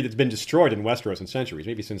heart tree that's been destroyed in Westeros in centuries,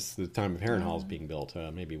 maybe since the time of Harrenhal's being built,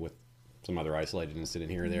 maybe with some other isolated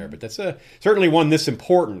incident here or there. But that's certainly one this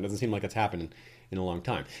important. Doesn't seem like it's happened in a long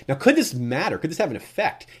time. Now, could this matter? Could this have an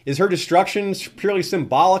effect? Is her destruction purely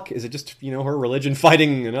symbolic? Is it just, her religion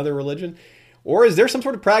fighting another religion? Or is there some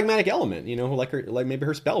sort of pragmatic element? Like maybe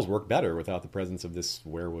her spells work better without the presence of this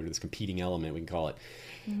werewood, or this competing element, we can call it.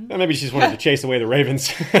 Well, maybe she just wanted to chase away the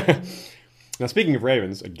ravens. Now, speaking of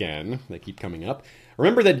ravens, again, they keep coming up.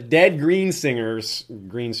 Remember that dead greenseers,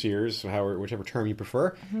 whichever term you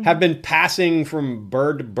prefer, have been passing from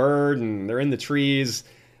bird to bird, and they're in the trees.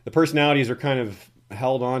 The personalities are kind of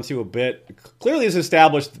held onto a bit. Clearly, this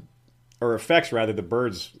affects the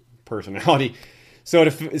bird's personality. So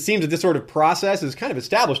it seems that this sort of process is kind of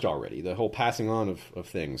established already, the whole passing on of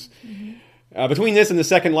things. Between this and the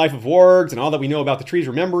Second Life of Wargs and all that we know about the trees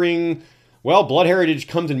remembering, well, blood heritage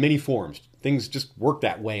comes in many forms. Things just work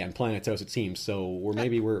that way on Planetos, it seems. So we're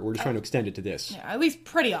just trying to extend it to this. Yeah, at least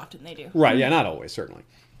pretty often they do. Right, yeah, not always, certainly.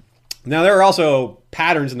 Now, there are also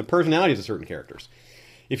patterns in the personalities of certain characters.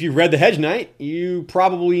 If you read The Hedge Knight, you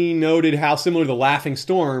probably noted how similar the Laughing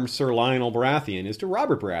Storm, Sir Lionel Baratheon, is to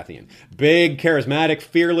Robert Baratheon. Big, charismatic,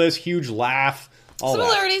 fearless, huge laugh, all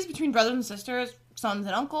Similarities between brothers and sisters, sons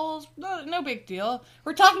and uncles, no big deal.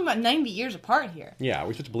 We're talking about 90 years apart here. Yeah, are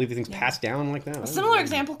we supposed to believe these things passed down like that? A similar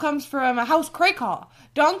example comes from House Crakehall.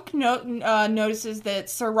 Dunk notices that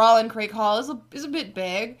Sir Rollin Crakehall is a bit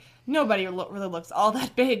big. Nobody really looks all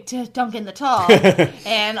that big to Duncan the Tall.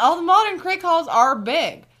 And all the modern Crakehalls are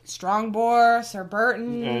big. Strongboar, Sir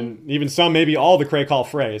Burton. And even some, maybe all the Crakehall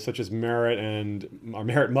Frey, such as Merritt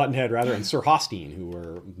Muttonhead, and Sir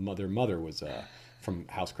Hostine, their mother was from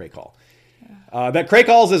House Crakehall. That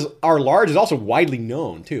Crakehalls are large is also widely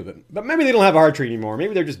known, too. But maybe they don't have a heart tree anymore.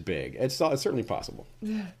 Maybe they're just big. It's certainly possible.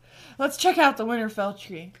 Let's check out the Winterfell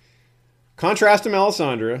tree. Contrast to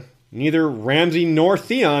Melisandre. Neither Ramsay nor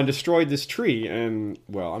Theon destroyed this tree, and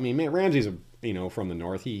Ramsay's from the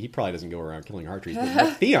north. He probably doesn't go around killing heart trees.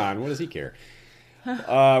 But Theon, what does he care?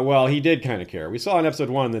 He did kind of care. We saw in episode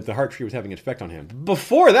 1 that the heart tree was having an effect on him.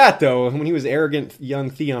 Before that, though, when he was arrogant young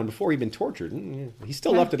Theon, before he'd been tortured, he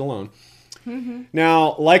still left it alone.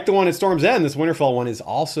 Now, like the one at Storm's End, this Winterfell one is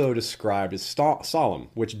also described as solemn,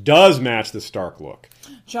 which does match the Stark look.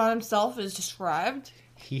 Jon himself is described.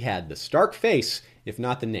 He had the Stark face, if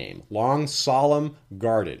not the name. Long, solemn,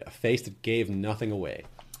 guarded. A face that gave nothing away.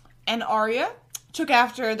 And Arya took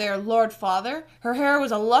after their Lord Father. Her hair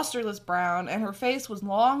was a lusterless brown, and her face was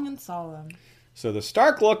long and solemn. So the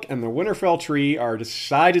Stark look and the Winterfell tree are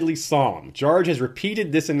decidedly solemn. George has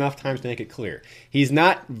repeated this enough times to make it clear. He's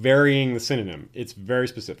not varying the synonym. It's very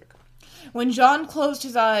specific. When Jon closed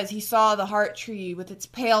his eyes, he saw the heart tree with its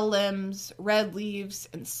pale limbs, red leaves,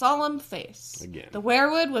 and solemn face. Again. The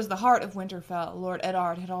werewood was the heart of Winterfell, Lord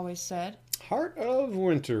Eddard had always said. Heart of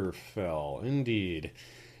Winterfell, indeed.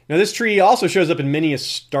 Now, this tree also shows up in many a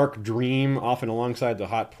Stark dream, often alongside the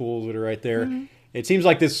hot pools that are right there. It seems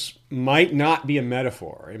like this might not be a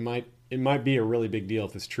metaphor. It might be a really big deal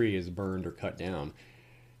if this tree is burned or cut down.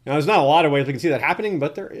 Now, there's not a lot of ways we can see that happening,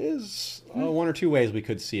 but there is one or two ways we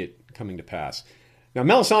could see it coming to pass. Now,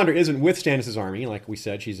 Melisandre isn't with Stannis' army. Like we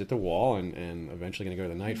said, she's at the Wall and eventually going to go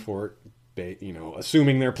to the Night Fort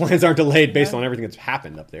assuming their plans aren't delayed based on everything that's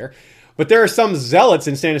happened up there. But there are some zealots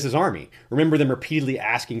in Stannis' army. Remember them repeatedly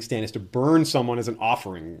asking Stannis to burn someone as an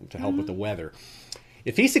offering to help with the weather.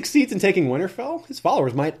 If he succeeds in taking Winterfell, his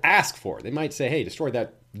followers might ask for it. They might say, hey, destroy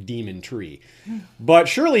that demon tree. But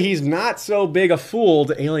surely he's not so big a fool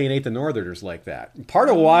to alienate the Northerners like that. Part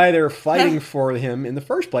of why they're fighting for him in the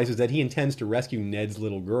first place is that he intends to rescue Ned's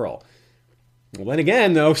little girl. Well, then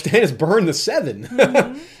again, though, Stannis burned the 7.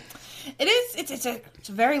 It's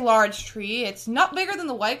a very large tree. It's not bigger than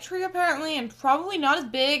the White Tree, apparently, and probably not as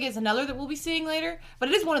big as another that we'll be seeing later, but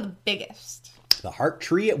it is one of the biggest. The heart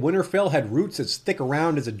tree at Winterfell had roots as thick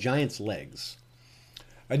around as a giant's legs.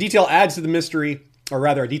 A detail that adds to the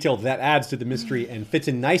mystery and fits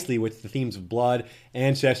in nicely with the themes of blood,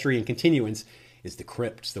 ancestry, and continuance is the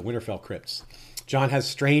crypts, the Winterfell crypts. Jon has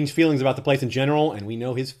strange feelings about the place in general, and we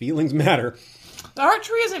know his feelings matter. The heart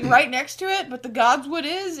tree isn't right next to it, but the Godswood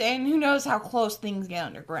is, and who knows how close things get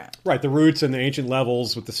underground. Right, the roots and the ancient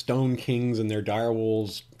levels with the Stone Kings and their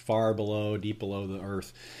direwolves far below, deep below the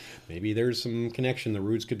earth. Maybe there's some connection. The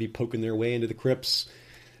roots could be poking their way into the crypts.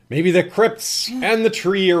 Maybe the crypts and the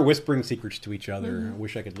tree are whispering secrets to each other. I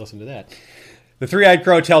wish I could listen to that. The Three-Eyed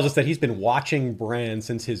Crow tells us that he's been watching Bran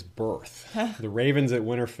since his birth. The ravens at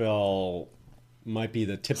Winterfell might be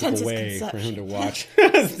the typical way for him to watch.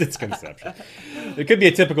 It's conception. It could be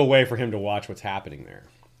a typical way for him to watch what's happening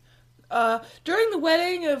there. During the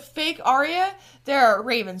wedding of fake Arya, there are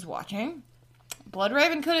ravens watching.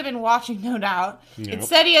 Bloodraven could have been watching, no doubt. Nope. It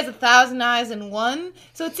said he has 1,000 eyes in one,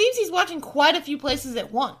 so it seems he's watching quite a few places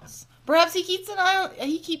at once. Perhaps he keeps an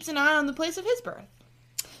eye on the place of his birth.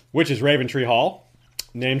 Which is Raventree Hall,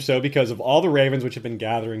 named so because of all the ravens which have been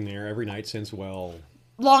gathering there every night since, well...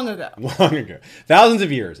 Long ago. Thousands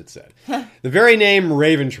of years, it said. The very name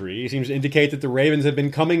Raventree seems to indicate that the ravens have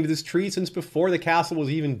been coming to this tree since before the castle was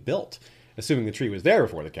even built. Assuming the tree was there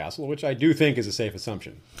before the castle, which I do think is a safe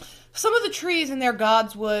assumption. Some of the trees in their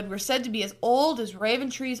Godswood were said to be as old as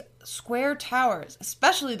Raventree's square towers,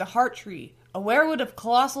 especially the Heart Tree, a weirwood of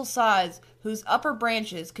colossal size whose upper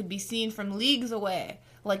branches could be seen from leagues away,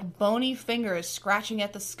 like bony fingers scratching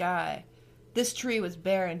at the sky. This tree was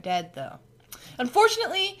bare and dead, though.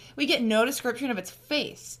 Unfortunately, we get no description of its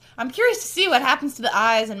face. I'm curious to see what happens to the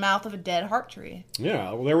eyes and mouth of a dead Heart Tree.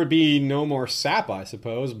 Yeah, well, there would be no more sap, I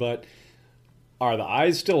suppose, but... Are the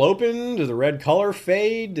eyes still open? Does the red color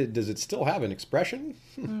fade? Does it still have an expression?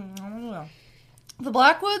 I don't know. The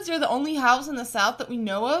Blackwoods are the only house in the South that we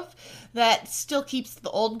know of that still keeps the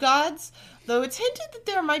old gods, though it's hinted that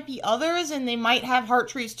there might be others and they might have heart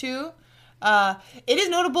trees too. It is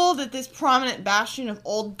notable that this prominent bastion of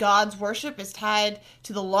old gods worship is tied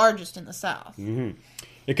to the largest in the South. Mm-hmm.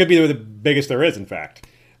 It could be the biggest there is, in fact.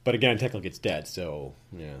 But again, technically it's dead, so,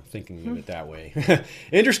 yeah, thinking of it that way.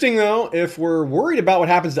 Interesting, though, if we're worried about what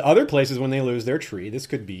happens to other places when they lose their tree, this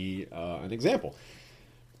could be an example.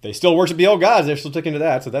 They still worship the old gods, they're still sticking to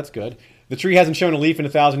that, so that's good. The tree hasn't shown a leaf in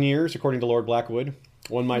 1,000 years, according to Lord Blackwood.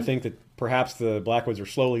 One might think that perhaps the Blackwoods are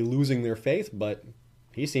slowly losing their faith, but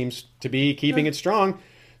he seems to be keeping it strong.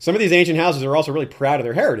 Some of these ancient houses are also really proud of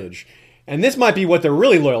their heritage. And this might be what they're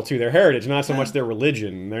really loyal to, their heritage, not so much their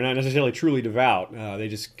religion. They're not necessarily truly devout. They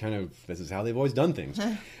just kind of, this is how they've always done things.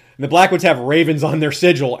 And the Blackwoods have ravens on their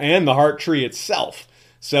sigil and the heart tree itself.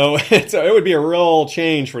 So it would be a real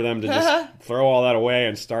change for them to just throw all that away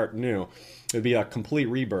and start new. It would be a complete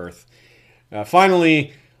rebirth.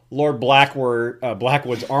 Finally, Lord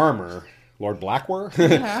Blackwood's armor... Lord Blackwar?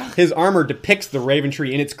 His armor depicts the Raven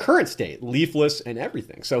tree in its current state, leafless and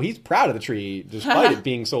everything. So he's proud of the tree, despite it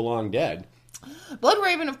being so long dead.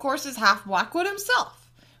 Bloodraven, of course, is half Blackwood himself.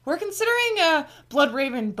 We're considering a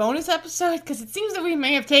Bloodraven bonus episode because it seems that we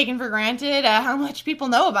may have taken for granted how much people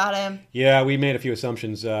know about him. Yeah, we made a few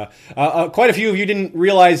assumptions. Quite a few of you didn't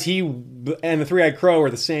realize he and the Three-Eyed Crow are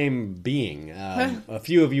the same being. A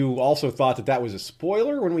few of you also thought that was a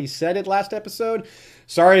spoiler when we said it last episode.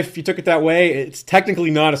 Sorry if you took it that way. It's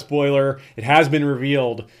technically not a spoiler. It has been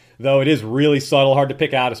revealed, though it is really subtle, hard to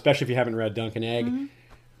pick out, especially if you haven't read Dunk and Egg. Mm-hmm.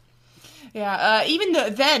 Yeah, even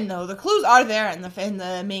then, though, the clues are there in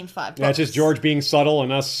the main 5 books. Yeah, it's just George being subtle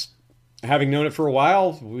and us having known it for a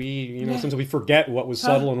while. Sometimes we forget what was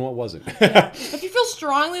subtle and what wasn't. If you feel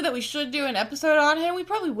strongly that we should do an episode on him, we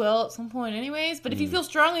probably will at some point anyways. But if you feel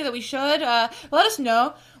strongly that we should, let us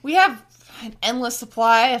know. We have an endless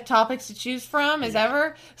supply of topics to choose from as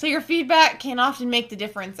ever. So your feedback can often make the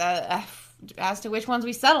difference as to which ones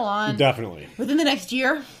we settle on. Definitely. Within the next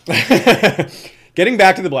year. Getting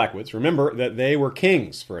back to the Blackwoods, remember that they were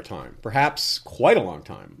kings for a time, perhaps quite a long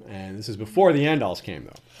time. And this is before the Andals came,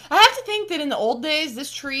 though. I have to to think that in the old days,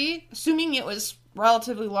 this tree, assuming it was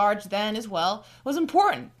relatively large then as well, was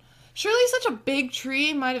important. Surely such a big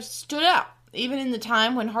tree might have stood out, even in the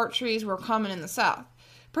time when heart trees were common in the South.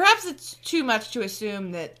 Perhaps it's too much to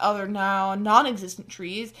assume that other now non-existent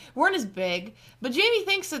trees weren't as big, but Jamie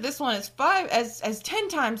thinks that this one is 10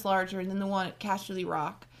 times larger than the one at Casterly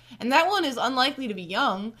Rock. And that one is unlikely to be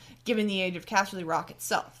young, given the age of Casterly Rock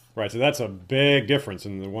itself. Right, so that's a big difference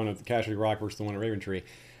in the one at the Casterly Rock versus the one at Raven Tree.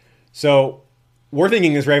 So we're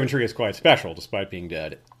thinking this Raven Tree is quite special, despite being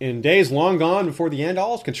dead. In days long gone before the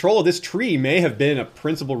Andals, control of this tree may have been a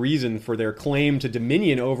principal reason for their claim to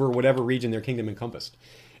dominion over whatever region their kingdom encompassed.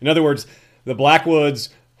 In other words, the Blackwoods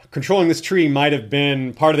controlling this tree might have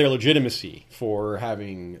been part of their legitimacy for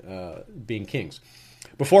having being kings.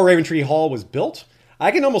 Before Raven Tree Hall was built, I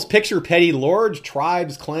can almost picture petty lords,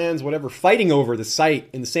 tribes, clans, whatever, fighting over the site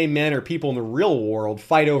in the same manner people in the real world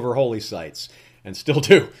fight over holy sites, and still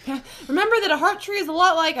do. Remember that a heart tree is a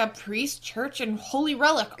lot like a priest, church, and holy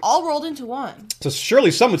relic, all rolled into one. So surely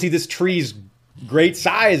some would see this tree's great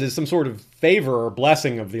size as some sort of favor or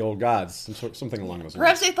blessing of the old gods, something along those lines.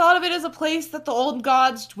 Perhaps they thought of it as a place that the old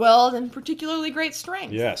gods dwelled in particularly great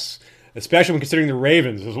strength. Yes, especially when considering the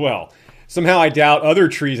ravens as well. Somehow I doubt other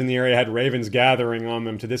trees in the area had ravens gathering on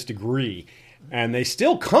them to this degree. And they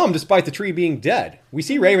still come despite the tree being dead. We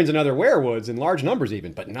see ravens in other werewoods, in large numbers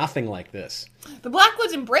even, but nothing like this. The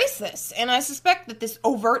Blackwoods embrace this, and I suspect that this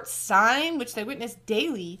overt sign, which they witness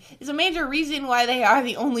daily, is a major reason why they are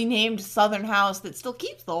the only named southern house that still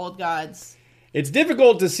keeps the old gods. It's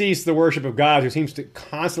difficult to cease the worship of gods who seems to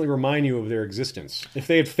constantly remind you of their existence. If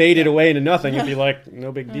they had faded away into nothing, it'd be like,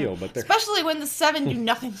 no big deal. But especially when the seven do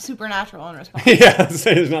nothing supernatural in response. Yeah, it's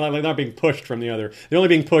not like they're not being pushed from the other. They're only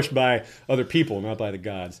being pushed by other people, not by the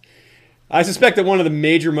gods. I suspect that one of the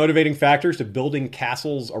major motivating factors to building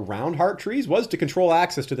castles around heart trees was to control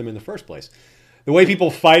access to them in the first place. The way people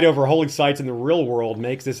fight over holy sites in the real world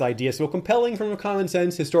makes this idea so compelling from a common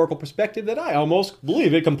sense historical perspective that I almost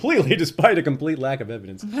believe it completely, despite a complete lack of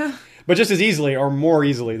evidence. But just as easily, or more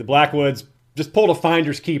easily, the Blackwoods just pulled a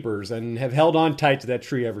finders keepers and have held on tight to that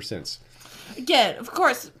tree ever since. Again, of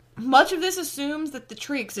course, much of this assumes that the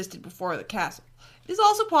tree existed before the castle. It is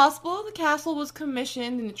also possible the castle was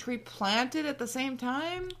commissioned and the tree planted at the same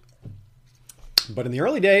time. But in the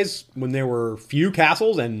early days, when there were few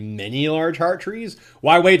castles and many large heart trees,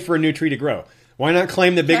 why wait for a new tree to grow? Why not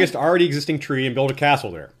claim the biggest already existing tree and build a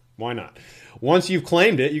castle there? Why not? Once you've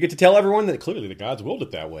claimed it, you get to tell everyone that clearly the gods willed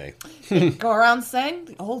it that way. Go around saying,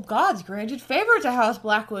 the old gods granted favor to House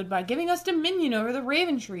Blackwood by giving us dominion over the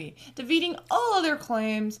Raven Tree, defeating all other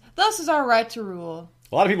claims, thus is our right to rule.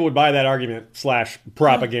 A lot of people would buy that argument /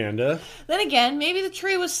 propaganda. Then again, maybe the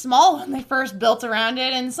tree was small when they first built around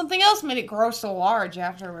it, and something else made it grow so large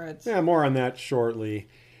afterwards. Yeah, more on that shortly.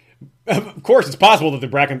 Of course, it's possible that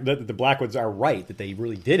the Blackwoods are right, that they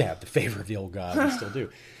really did have the favor of the old gods, and still do.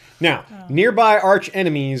 Now, nearby arch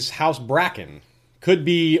enemies, House Bracken, could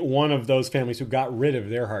be one of those families who got rid of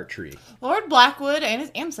their heart tree. Lord Blackwood and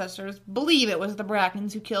his ancestors believe it was the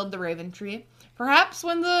Brackens who killed the Raven Tree. Perhaps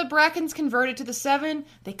when the Brackens converted to the Seven,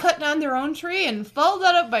 they cut down their own tree and followed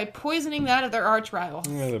that up by poisoning that of their arch-rival.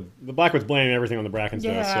 Yeah, the Blackwoods blame everything on the Brackens,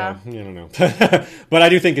 though, so I don't know. But I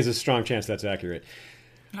do think there's a strong chance that's accurate.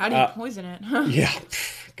 How do you poison it? Yeah,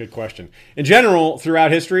 good question. In general, throughout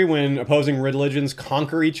history, when opposing religions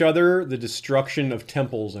conquer each other, the destruction of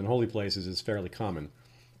temples and holy places is fairly common.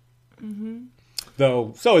 Mm-hmm.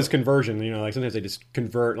 Though, so is conversion. Like sometimes they just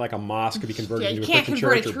convert, like a mosque could be converted into a Christian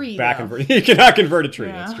church. You cannot convert a tree,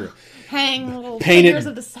 that's true. Hang little figures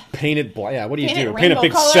of the seven. Painted black. Yeah, what do you do? Paint a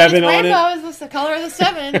big 7 on it? Rainbow is the color of the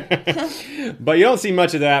 7. But you don't see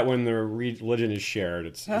much of that when the religion is shared.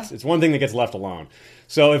 It's one thing that gets left alone.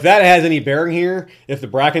 So if that has any bearing here, if the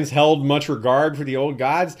Brackens held much regard for the old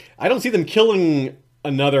gods, I don't see them killing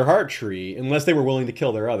another heart tree unless they were willing to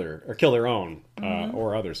kill their own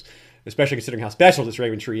or others. Especially considering how special this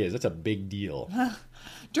Raven Tree is. That's a big deal.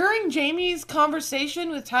 During Jamie's conversation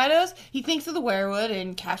with Tydos, he thinks of the werewood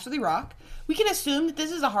in Casterly Rock. We can assume that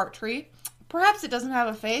this is a heart tree. Perhaps it doesn't have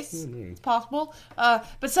a face. It's possible.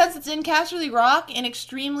 But since it's in Casterly Rock, an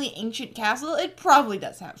extremely ancient castle, it probably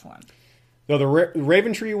does have one. Though the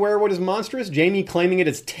Raven Tree werewood is monstrous, Jamie claiming it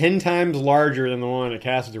is 10 times larger than the one at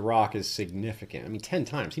Casterly Rock is significant. I mean, 10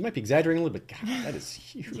 times. He might be exaggerating a little bit. God, that is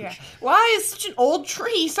huge. Yeah. Why is such an old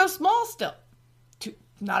tree so small still?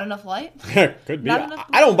 Not enough light? Could be.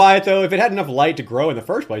 I don't buy it, though. If it had enough light to grow in the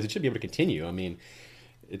first place, it should be able to continue. I mean,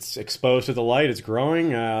 it's exposed to the light. It's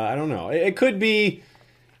growing. I don't know. It could be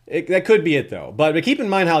That could be it, though. But keep in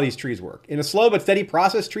mind how these trees work. In a slow but steady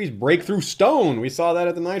process, trees break through stone. We saw that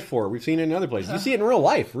at the Night Fort. We've seen it in other places. You see it in real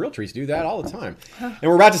life. Real trees do that all the time. And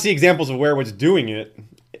we're about to see examples of werewood's doing it.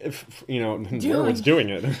 Werewood's doing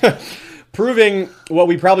it. Proving what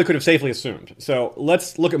we probably could have safely assumed. So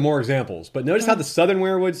let's look at more examples. But notice how the southern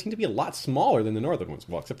werewoods seem to be a lot smaller than the northern ones.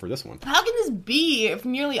 Well, except for this one. How can this be if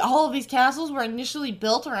nearly all of these castles were initially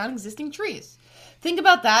built around existing trees? Think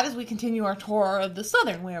about that as we continue our tour of the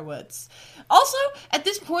southern werewoods. Also, at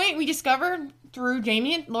this point, we discovered through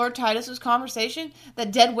Jamie and Lord Titus's conversation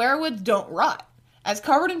that dead werewoods don't rot. As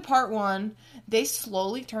covered in part 1, they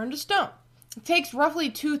slowly turn to stone. It takes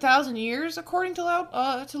roughly 2,000 years, according to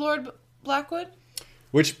Lord Blackwood.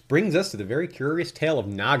 Which brings us to the very curious tale of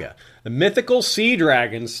Naga, the mythical sea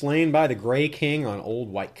dragon slain by the Grey King on Old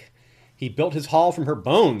Wyke. He built his hall from her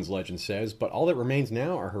bones, legend says, but all that remains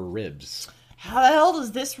now are her ribs. How the hell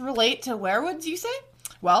does this relate to werewoods, you say?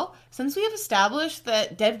 Well, since we have established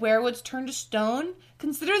that dead werewoods turn to stone,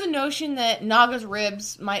 consider the notion that Naga's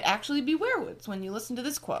ribs might actually be werewoods when you listen to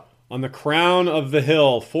this quote. On the crown of the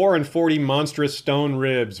hill, 44 monstrous stone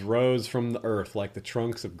ribs rose from the earth like the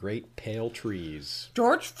trunks of great pale trees.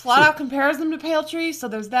 George flat out compares them to pale trees, so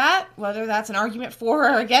there's that, whether that's an argument for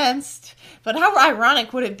or against. But how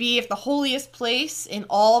ironic would it be if the holiest place in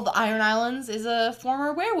all of the Iron Islands is a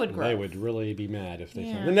former werewood grove? They would really be mad if they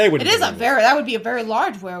found it. And they would. That would be a very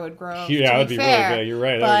large werewood grove. Yeah, it would be really big. You're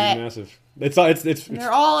right. That would be massive. It's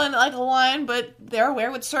they're all in like a line, but there are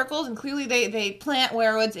werewood circles, and clearly they plant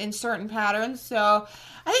werewoods in certain patterns. So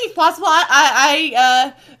I think it's possible.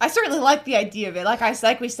 I certainly like the idea of it.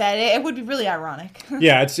 Like we said, it would be really ironic.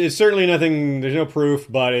 Yeah, it's certainly nothing. There's no proof,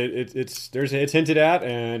 but it's hinted at,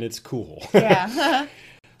 and it's cool. Yeah.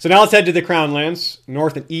 So now let's head to the Crown Lands,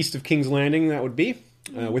 north and east of King's Landing. That would be.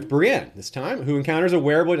 With Brienne this time, who encounters a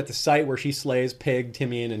werewood at the site where she slays Pig,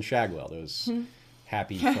 Timian, and Shagwell. Those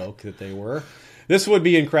happy folk that they were. This would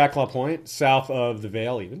be in Crackclaw Point, south of the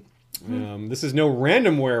Vale even. This is no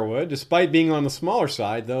random werewood, despite being on the smaller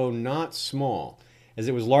side, though not small, as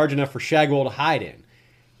it was large enough for Shagwell to hide in.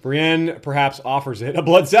 Brienne perhaps offers it a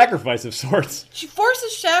blood sacrifice of sorts. She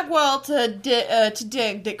forces Shagwell to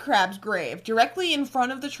dig Dick Crab's grave directly in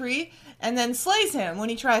front of the tree, and then slays him when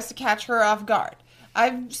he tries to catch her off guard.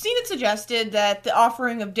 I've seen it suggested that the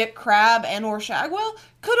offering of Dick Crab and or Shagwell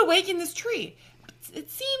could awaken this tree. It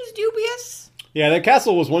seems dubious. Yeah, that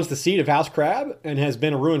castle was once the seat of House Crab and has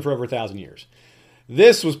been a ruin for over 1,000 years.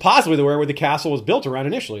 This was possibly the werewood the castle was built around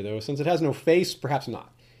initially, though, since it has no face, perhaps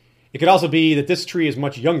not. It could also be that this tree is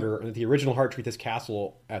much younger and that the original heart tree at this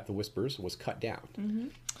castle at the Whispers was cut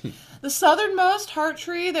down. The southernmost heart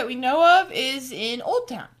tree that we know of is in Old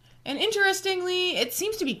Town, and interestingly, it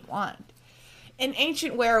seems to be blind. An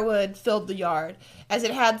ancient werewood filled the yard, as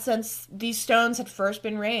it had since these stones had first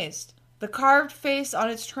been raised. The carved face on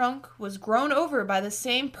its trunk was grown over by the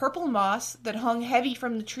same purple moss that hung heavy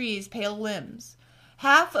from the tree's pale limbs.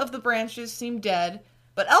 Half of the branches seemed dead,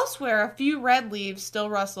 but elsewhere a few red leaves still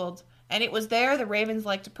rustled, and it was there the ravens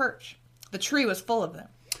liked to perch. The tree was full of them.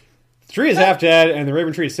 The tree is half dead, and the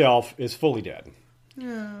raven tree itself is fully dead.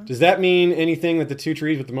 Yeah. Does that mean anything that the two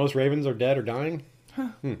trees with the most ravens are dead or dying?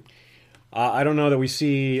 I don't know that we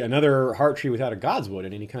see another heart tree without a godswood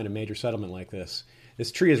in any kind of major settlement like this. This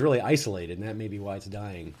tree is really isolated, and that may be why it's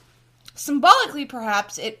dying. Symbolically,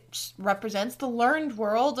 perhaps, it represents the learned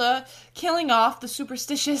world, killing off the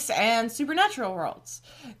superstitious and supernatural worlds.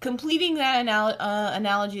 Completing that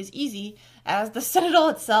analogy is easy, as the Citadel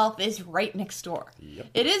itself is right next door. Yep.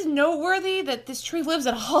 It is noteworthy that this tree lives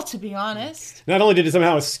at all, to be honest. Not only did it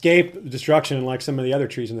somehow escape destruction like some of the other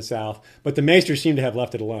trees in the south, but the Maesters seem to have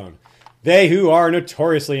left it alone. They who are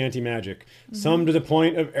notoriously anti-magic, some to the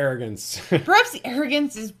point of arrogance. Perhaps the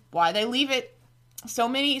arrogance is why they leave it. So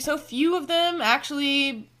few of them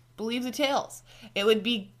actually believe the tales. It would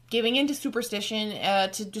be giving into superstition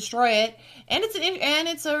to destroy it, and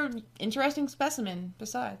it's an interesting specimen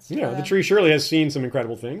besides. Yeah, the tree surely has seen some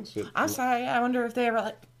incredible things. I'm sorry, I wonder if they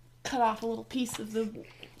ever cut off a little piece of the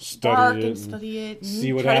bark and study it, and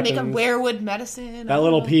see what try happens. to make a werewood medicine. That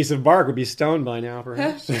little piece of bark would be stoned by now,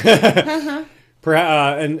 perhaps. And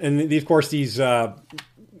of course, these the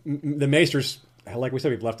Maesters, like we said,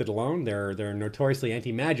 we've left it alone. They're notoriously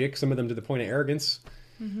anti-magic. Some of them to the point of arrogance.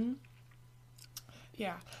 Mm-hmm.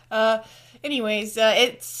 Yeah. Anyways,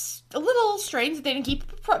 it's a little strange that they didn't keep.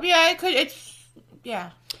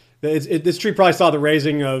 This tree probably saw the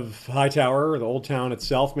raising of Hightower, or the Old Town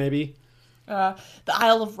itself, maybe. The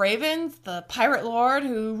Isle of Ravens, the pirate lord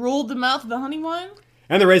who ruled the mouth of the Honey One.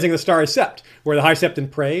 And the raising of the Starry Sept, where the High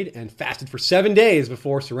Septon prayed and fasted for 7 days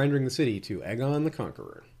before surrendering the city to Aegon the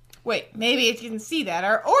Conqueror. Wait, maybe it can see that,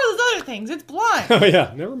 or those other things. It's blind. Oh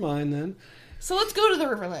yeah, never mind then. So let's go to the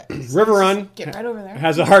Riverland. River Run Get right over there.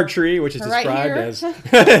 has a heart tree, which is Right described here. as...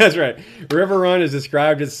 That's right. River Run is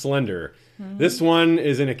described as slender. This one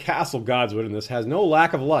is in a castle godswood, and this has no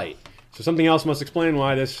lack of light. So something else must explain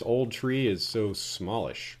why this old tree is so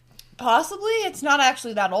smallish. Possibly, it's not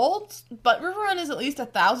actually that old, but River Run is at least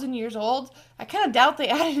 1,000 years old. I kind of doubt they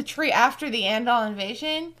added a tree after the Andal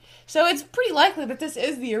invasion, so it's pretty likely that this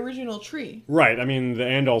is the original tree. Right. I mean, the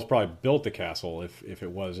Andals probably built the castle if it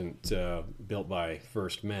wasn't built by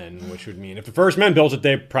First Men, which would mean if the First Men built it,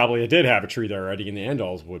 they probably did have a tree there already, and the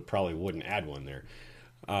Andals wouldn't add one there.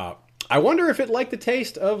 I wonder if it liked the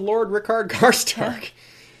taste of Lord Rickard Karstark.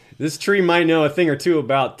 This tree might know a thing or two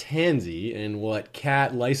about Tansy and what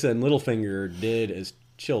Cat, Lysa, and Littlefinger did as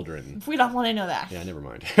children. We don't want to know that. Yeah, never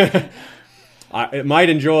mind. I might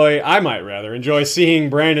enjoy seeing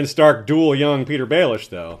Brandon Stark duel young Peter Baelish,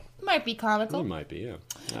 though. Might be comical. It might be, yeah.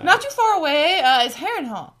 Not too far away is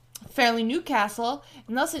Harrenhal, a fairly new castle,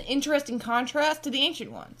 and thus an interesting contrast to the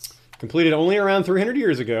ancient ones. Completed only around 300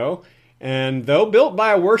 years ago, and though built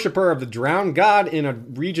by a worshipper of the drowned god in a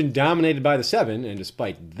region dominated by the Seven, and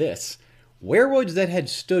despite this, weirwoods that had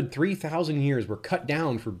stood 3,000 years were cut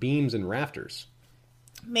down for beams and rafters.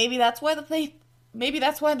 Maybe that's why the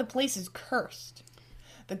place is cursed.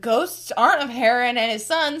 The ghosts aren't of Harren and his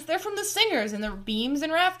sons, they're from the singers and the beams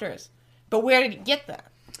and rafters. But where did he get them?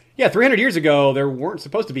 Yeah, 300 years ago, there weren't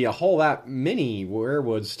supposed to be a whole that many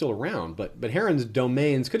weirwoods still around, but Harren's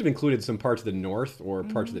domains could have included some parts of the north or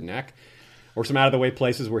parts of the neck, or some out-of-the-way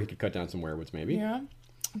places where he could cut down some weirwoods, maybe. Yeah.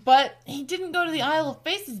 But he didn't go to the Isle of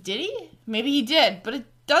Faces, did he? Maybe he did, but it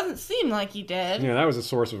doesn't seem like he did. Yeah, that was a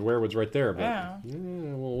source of weirwoods right there. But Yeah.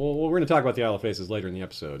 we're going to talk about the Isle of Faces later in the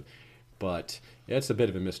episode, but it's a bit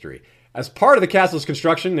of a mystery. As part of the castle's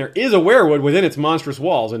construction, there is a weirwood within its monstrous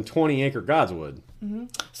walls and 20-acre godswood.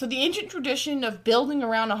 So the ancient tradition of building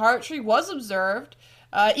around a heart tree was observed,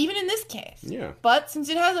 even in this case. Yeah. But since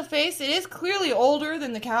it has a face, it is clearly older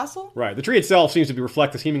than the castle. Right. The tree itself seems to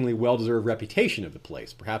reflect the seemingly well-deserved reputation of the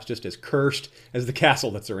place, perhaps just as cursed as the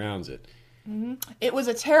castle that surrounds it. It was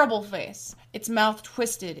a terrible face, its mouth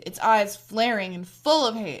twisted, its eyes flaring and full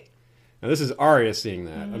of hate. Now, this is Arya seeing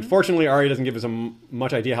that. Unfortunately, Arya doesn't give us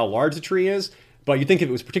much idea how large the tree is, but you'd think if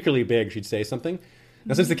it was particularly big, she'd say something.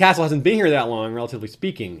 Now, since the castle hasn't been here that long, relatively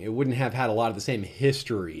speaking, it wouldn't have had a lot of the same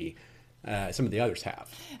history some of the others have.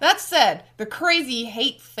 That said, the crazy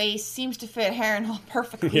hate face seems to fit Harrenhal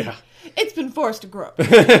perfectly. Yeah. It's been forced to grow.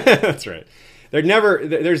 That's right.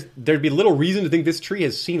 There'd be little reason to think this tree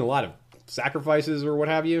has seen a lot of sacrifices or what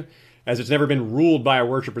have you, as it's never been ruled by a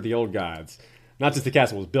worshiper of the old gods. Not since the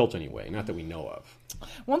castle was built, anyway. Not that we know of.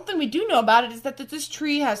 One thing we do know about it is that this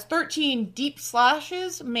tree has 13 deep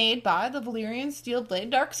slashes made by the Valyrian Steelblade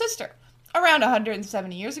Dark Sister around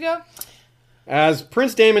 170 years ago. As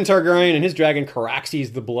Prince Daemon Targaryen and his dragon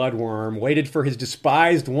Caraxes the Bloodworm waited for his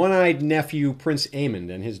despised one-eyed nephew Prince Aemond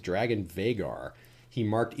and his dragon Vagar, he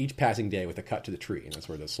marked each passing day with a cut to the tree, and that's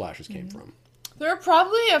where those slashes came from. There are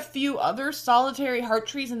probably a few other solitary heart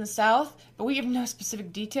trees in the south, but we have no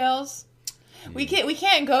specific details. We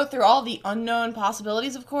can't go through all the unknown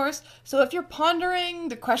possibilities, of course, so if you're pondering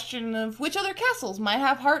the question of which other castles might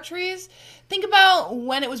have heart trees, think about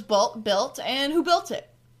when it was built and who built it.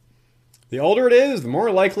 The older it is, the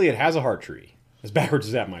more likely it has a heart tree, as backwards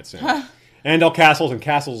as that might sound. Andal castles and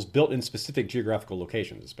castles built in specific geographical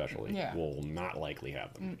locations, especially, will not likely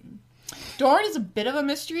have them. Dorne is a bit of a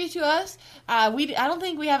mystery to us. I don't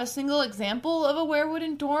think we have a single example of a weirwood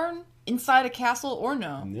in Dorne, inside a castle or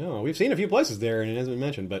no. No, we've seen a few places there, and it hasn't been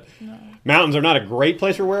mentioned, but mountains are not a great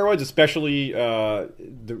place for weirwoods, especially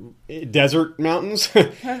the desert mountains.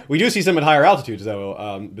 We do see some at higher altitudes,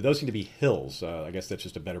 though, but those seem to be hills. I guess that's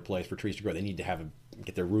just a better place for trees to grow. They need to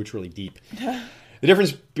get their roots really deep. The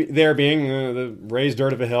difference there being the raised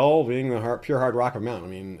dirt of a hill, being the pure hard rock of a mountain.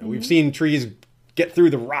 I mean, we've seen trees get through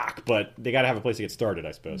the rock, but they got to have a place to get started,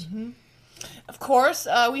 I suppose. Of course,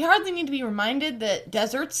 we hardly need to be reminded that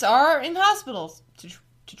deserts are inhospitable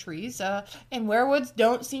to trees, and weirwoods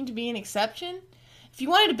don't seem to be an exception. If you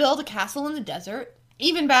wanted to build a castle in the desert,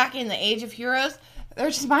 even back in the Age of Heroes, there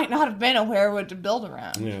just might not have been a weirwood to build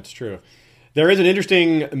around. Yeah, it's true. There is an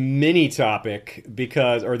interesting mini-topic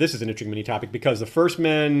because the first first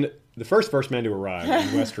men to arrive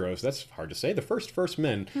in Westeros, that's hard to say, the first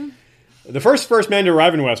men to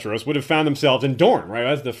arrive in Westeros would have found themselves in Dorne, right?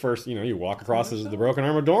 That's the first, you walk across the broken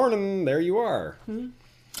arm of Dorne and there you are.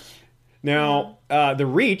 Now, the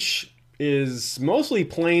Reach is mostly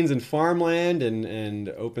plains and farmland and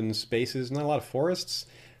open spaces, not a lot of forests.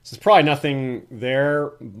 So there's probably nothing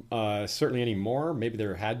there, certainly anymore. Maybe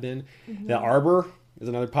there had been. The arbor is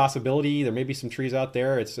another possibility. There may be some trees out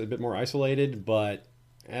there. It's a bit more isolated, but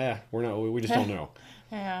we just don't know.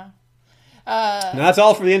 Yeah. Now, that's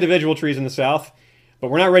all for the individual trees in the south, but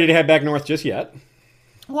we're not ready to head back north just yet.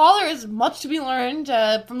 While there is much to be learned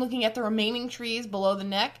from looking at the remaining trees below the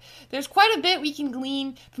neck, there's quite a bit we can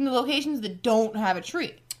glean from the locations that don't have a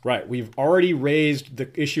tree. Right. We've already raised the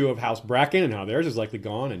issue of House Bracken and how theirs is likely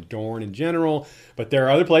gone, and Dorne in general, but there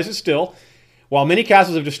are other places still. While many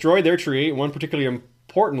castles have destroyed their tree, one particularly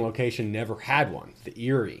important location never had one, the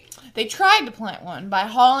Eyrie. They tried to plant one by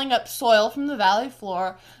hauling up soil from the valley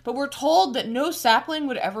floor, but were told that no sapling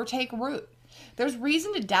would ever take root. There's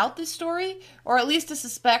reason to doubt this story, or at least to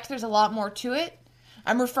suspect there's a lot more to it.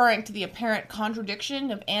 I'm referring to the apparent contradiction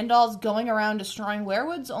of Andal's going around destroying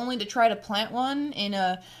werewoods only to try to plant one in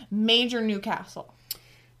a major new castle.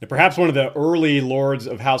 Now, perhaps one of the early lords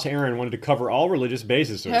of House Arryn wanted to cover all religious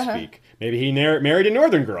bases, so to speak. Maybe he married a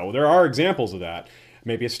northern girl. There are examples of that.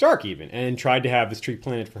 Maybe a Stark even, and tried to have this tree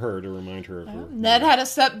planted for her to remind her of her. Ned had a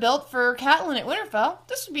sept built for Catelyn at Winterfell.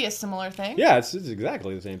 This would be a similar thing. Yeah, it's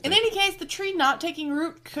exactly the same thing. In any case, the tree not taking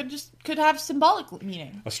root could have symbolic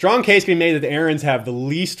meaning. A strong case can be made that the Arryns have the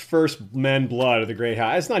least first men blood of the Grey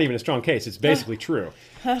House. It's not even a strong case. It's basically true.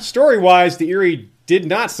 Story-wise, the Eyrie did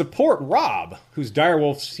not support Robb, whose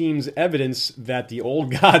direwolf seems evidence that the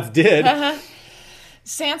old gods did.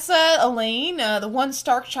 Sansa, Elaine, the one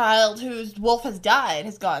Stark child whose wolf has died,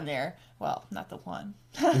 has gone there. Well, not the one.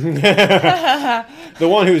 The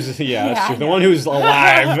one who's, that's true. The one who's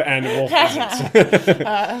alive and wolf isn't.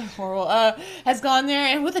 Has gone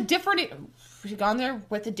there and she's gone there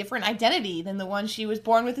with a different identity than the one she was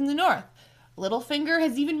born with in the north. Littlefinger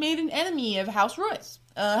has even made an enemy of House Royce,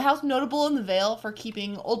 a house notable in the Vale for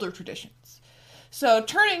keeping older traditions. So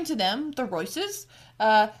turning to them, the Royces,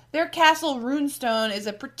 their castle Runestone is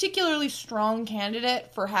a particularly strong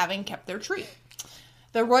candidate for having kept their tree.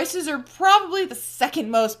 The Royces are probably the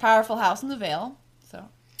second most powerful house in the Vale. So,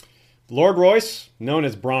 Lord Royce, known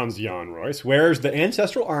as Bronze Jan Royce, wears the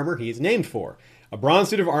ancestral armor he is named for, a bronze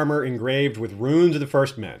suit of armor engraved with runes of the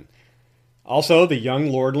First Men. Also, the young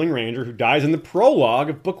lordling ranger who dies in the prologue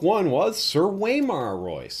of Book 1 was Sir Waymar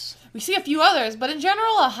Royce. We see a few others, but in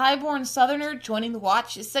general, a highborn southerner joining the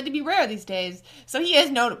Watch is said to be rare these days, so he is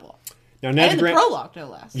notable. Now, and in the prologue, no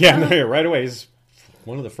less. Yeah, right away. He's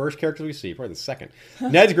one of the first characters we see, probably the second.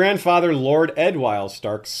 Ned's grandfather, Lord Edwyle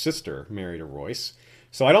Stark's sister, married a Royce.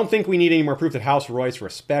 So I don't think we need any more proof that House Royce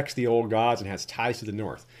respects the old gods and has ties to the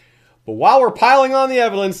north. But while we're piling on the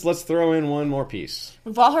evidence, let's throw in one more piece.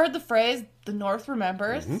 We've all heard the phrase, the North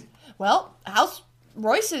remembers. Mm-hmm. Well, House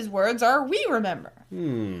Royce's words are, we remember.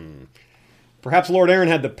 Perhaps Lord Arryn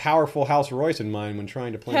had the powerful House Royce in mind when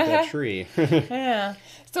trying to plant that tree. Yeah.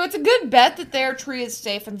 So it's a good bet that their tree is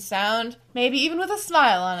safe and sound, maybe even with a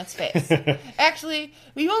smile on its face. Actually,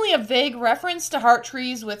 we only have vague reference to heart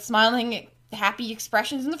trees with smiling, happy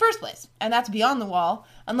expressions in the first place. And that's beyond the wall,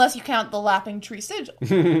 unless you count the lapping tree sigil.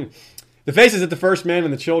 The faces that the First Men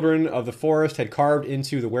and the children of the forest had carved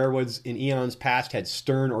into the werewoods in eons past had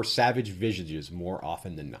stern or savage visages more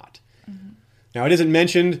often than not. Mm-hmm. Now, it isn't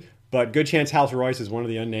mentioned, but good chance House Royce is one of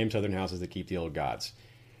the unnamed southern houses that keep the old gods.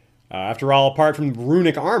 After all, apart from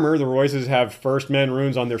runic armor, the Royces have First Men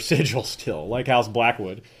runes on their sigil still, like House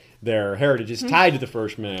Blackwood. Their heritage is tied to the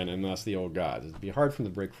First Men and thus the old gods. It'd be hard for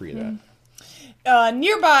them to break free of that.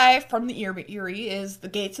 Nearby from the Eyrie is the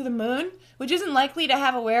Gates of the Moon, which isn't likely to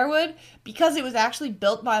have a werewood because it was actually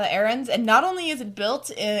built by the Arryns, and not only is it built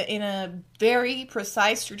in a very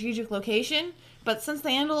precise strategic location, but since the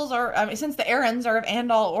Arryns are of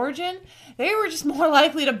Andal origin, they were just more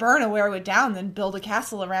likely to burn a werewood down than build a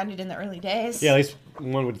castle around it in the early days. Yeah, at least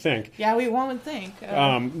one would think. Yeah, one would think.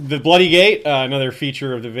 The Bloody Gate, another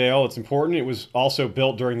feature of the Vale that's important, it was also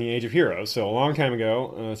built during the Age of Heroes, so a long time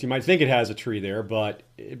ago. So you might think it has a tree there, but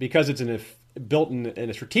because it's built in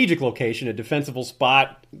a strategic location, a defensible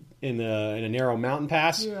spot in a narrow mountain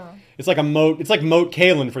pass, it's like a moat. It's like Moat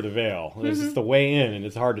Cailin for the Vale. It's the way in, and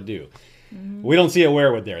it's hard to do. Mm-hmm. We don't see a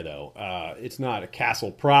werewood there, though. It's not a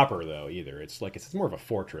castle proper, though, either. It's more of a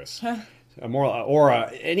fortress.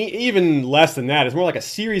 Even less than that. It's more like a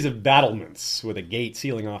series of battlements with a gate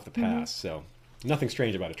sealing off the pass. So nothing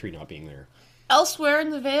strange about a tree not being there. Elsewhere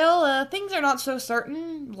in the Vale, things are not so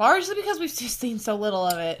certain, largely because we've just seen so little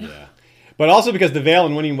of it. Yeah. But also because the Vale,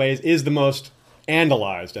 in many ways, is the most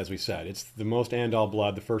Andalized, as we said. It's the most Andal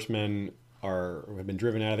blood. The First Men have been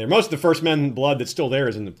driven out of there. Most of the First Men blood that's still there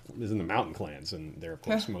is in the mountain clans, and they're of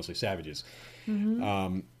course mostly savages.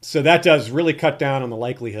 Mm-hmm. So that does really cut down on the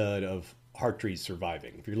likelihood of heart trees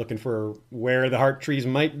surviving. If you're looking for where the heart trees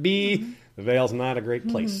might be, the Vale's not a great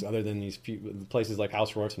place, other than these few places like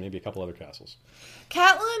House Royce and maybe a couple other castles.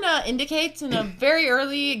 Catelyn indicates in a very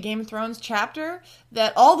early Game of Thrones chapter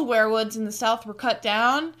that all the werewoods in the south were cut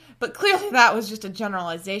down, but clearly that was just a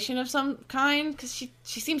generalization of some kind, because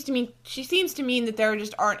she seems to mean that there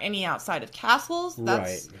just aren't any outside of castles.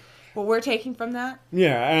 That's Right. what we're taking from that.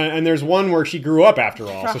 Yeah, and there's one where she grew up after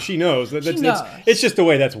all, so she knows. She knows. It's just the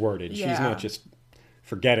way that's worded. Yeah. She's not just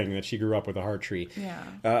forgetting that she grew up with a heart tree.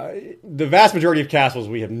 Yeah. The vast majority of castles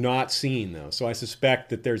we have not seen, though, so I suspect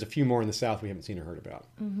that there's a few more in the south we haven't seen or heard about.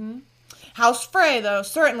 House Frey, though,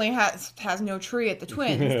 certainly has no tree at the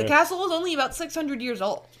Twins. The castle is only about 600 years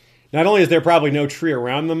old. Not only is there probably no tree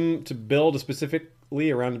around them to build to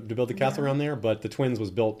build the castle around there, but the Twins was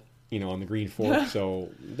built, on the Green Fork, so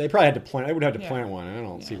they probably had to plant. I would have to plant one. I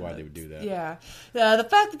don't see why they would do that. Yeah, the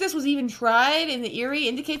fact that this was even tried in the Eyrie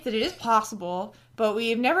indicates that it is possible, but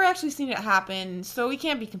we've never actually seen it happen, so we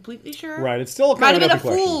can't be completely sure. Right, it's still Might kind have of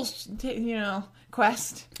been an a open question. fool's,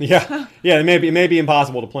 quest. Yeah, it may be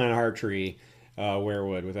impossible to plant a heart tree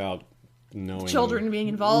werewood without knowing Children being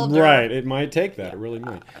involved. Right, it might take that. It really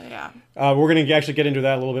might. Yeah. We're going to actually get into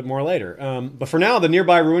that a little bit more later. But for now, the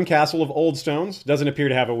nearby ruined castle of Old Stones doesn't appear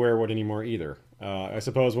to have a werewood anymore either. I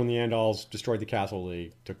suppose when the Andals destroyed the castle,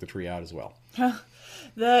 they took the tree out as well.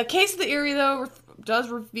 The case of the Eyrie, though, does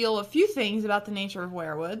reveal a few things about the nature of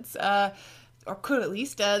werewoods. Or could at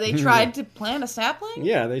least. They tried to plant a sapling?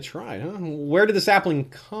 Yeah, they tried, huh? Where did the sapling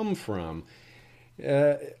come from?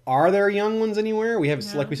 Are there young ones anywhere? We have,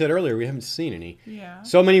 like we said earlier, we haven't seen any. Yeah.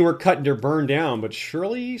 So many were cut or burned down, but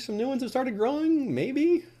surely some new ones have started growing.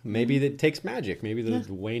 Maybe that takes magic. Maybe the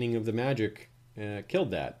waning of the magic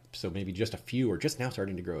killed that. So maybe just a few are just now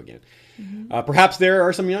starting to grow again. Perhaps there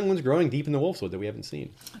are some young ones growing deep in the Wolfswood that we haven't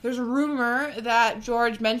seen. There's a rumor that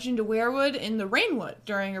George mentioned a werewood in the Rainwood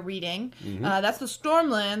during a reading. That's the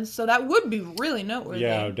Stormlands, so that would be really noteworthy.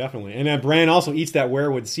 Yeah, definitely. And Bran also eats that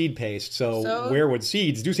werewood seed paste, so werewood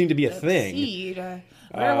seeds do seem to be a thing. Seed.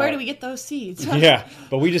 Where do we get those seeds? Yeah,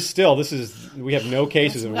 but we have no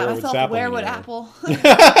cases of werewood sapling werewood anymore. apple.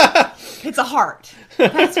 It's a heart.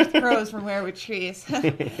 That's what grows from werewood trees.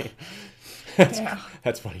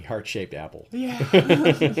 That's funny. Heart-shaped apple. Yeah.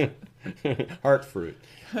 Heart fruit.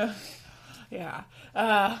 Yeah.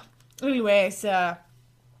 Anyways, so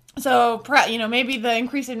maybe the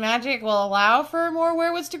increase in magic will allow for more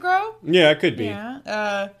werewoods to grow. Yeah, it could be.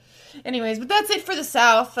 Yeah. Anyways, but that's it for the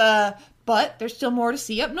south. But there's still more to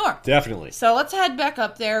see up north. Definitely. So let's head back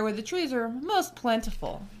up there where the trees are most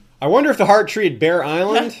plentiful. I wonder if the heart tree at Bear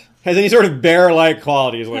Island has any sort of bear-like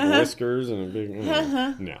qualities, like whiskers and a big...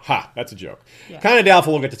 No. Ha, that's a joke. Yeah. Kind of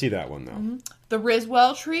doubtful we'll get to see that one, though. The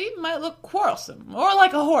Riswell tree might look quarrelsome, or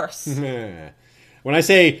like a horse. When I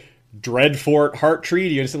say Dreadfort heart tree,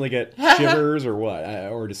 do you instantly get shivers or what?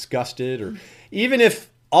 Or disgusted? Or even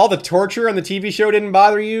if all the torture on the TV show didn't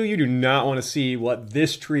bother you, you do not want to see what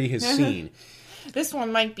this tree has seen. This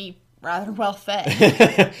one might be rather well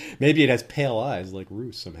fed. Maybe it has pale eyes like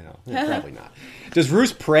Roose somehow. Probably not. Does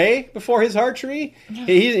Roose pray before his heart tree?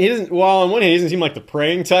 He doesn't. Well, on one hand, he doesn't seem like the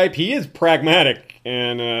praying type. He is pragmatic,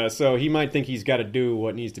 and so he might think he's got to do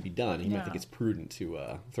what needs to be done. He might think it's prudent to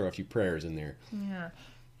throw a few prayers in there.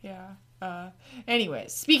 Yeah.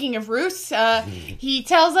 Anyways, speaking of Roose, he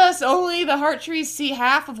tells us only the heart trees see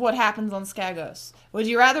half of what happens on Skagos. Would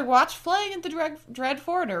you rather watch Flaying at the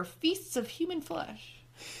Dreadfort or Feasts of Human Flesh?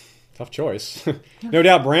 Tough choice. No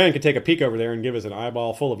doubt Bran could take a peek over there and give us an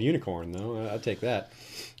eyeball full of unicorn, though. I'd take that.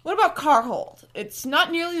 What about Carhold? It's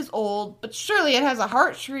not nearly as old, but surely it has a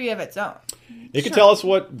heart tree of its own. It could tell us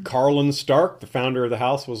what Carlin Stark, the founder of the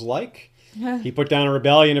house, was like. He put down a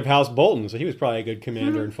rebellion of House Bolton, so he was probably a good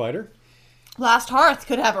commander and fighter. Last Hearth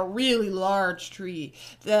could have a really large tree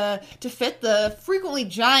to fit the frequently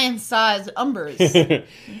giant-sized Umbers.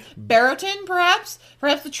 Barrowton, perhaps?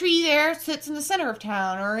 Perhaps the tree there sits in the center of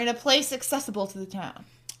town or in a place accessible to the town.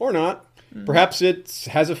 Or not. Perhaps it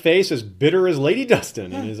has a face as bitter as Lady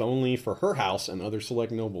Dustin and is only for her house and other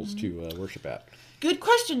select nobles to worship at. Good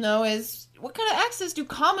question, though, is what kind of access do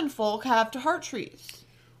common folk have to heart trees?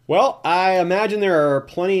 Well, I imagine there are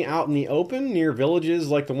plenty out in the open near villages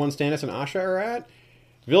like the one Stannis and Asha are at.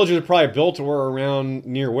 Villages are probably built or around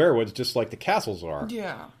near werewoods, just like the castles are.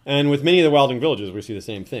 Yeah. And with many of the Wilding villages, we see the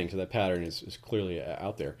same thing, so that pattern is clearly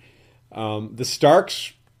out there. The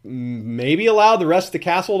Starks maybe allowed the rest of the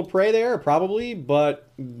castle to pray there, probably,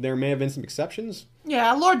 but there may have been some exceptions.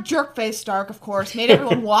 Yeah, Lord Jerkface Stark, of course, made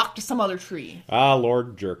everyone walk to some other tree. Ah,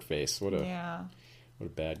 Lord Jerkface. What What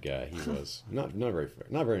a bad guy he was. Not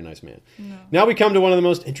very nice man. No. Now we come to one of the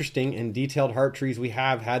most interesting and detailed heart trees we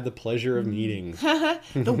have had the pleasure of meeting.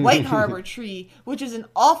 The White Harbor tree, which is an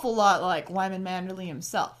awful lot like Lyman Manderley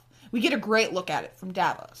himself. We get a great look at it from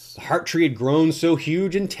Davos. The heart tree had grown so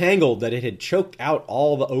huge and tangled that it had choked out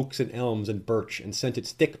all the oaks and elms and birch and sent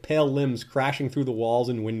its thick, pale limbs crashing through the walls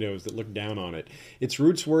and windows that looked down on it. Its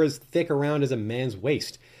roots were as thick around as a man's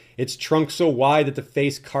waist. Its trunk so wide that the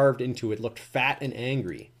face carved into it looked fat and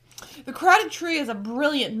angry. The crowded tree is a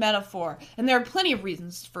brilliant metaphor, and there are plenty of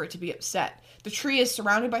reasons for it to be upset. The tree is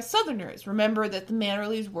surrounded by Southerners. Remember that the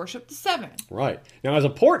Manderleys worship the Seven. Right. Now, as a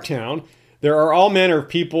port town, there are all manner of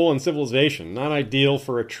people and civilization, not ideal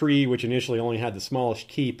for a tree which initially only had the smallest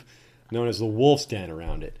keep, known as the Wolf's Den,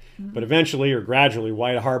 around it. Mm-hmm. But eventually, or gradually,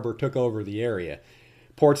 White Harbor took over the area.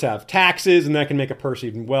 Ports have taxes, and that can make a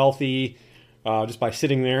person wealthy. Just by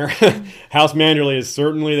sitting there. House Manderley is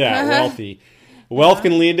certainly that, wealthy. Wealth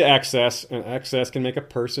can lead to excess, and excess can make a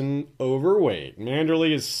person overweight.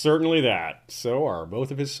 Manderley is certainly that. So are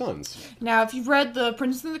both of his sons. Now, if you've read The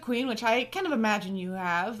Princess and the Queen, which I kind of imagine you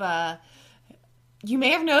have, you may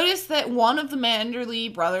have noticed that one of the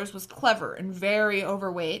Manderley brothers was clever and very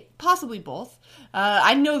overweight, possibly both.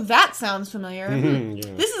 I know that sounds familiar.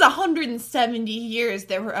 Yeah. This is 170 years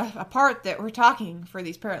that were apart that we're talking for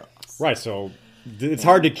these parallels. Right, so it's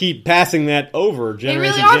hard to keep passing that over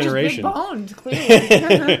generation to generation. They really are just big boned,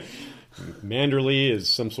 clearly. Manderley is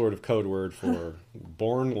some sort of code word for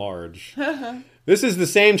born large. This is the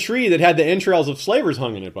same tree that had the entrails of slavers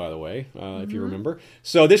hung in it, by the way, if you remember.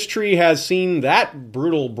 So this tree has seen that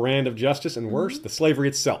brutal brand of justice, and worse, the slavery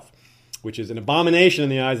itself, which is an abomination in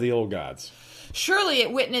the eyes of the old gods. Surely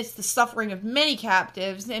it witnessed the suffering of many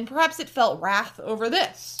captives, and perhaps it felt wrath over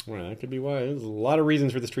this. Well, that could be why. There's a lot of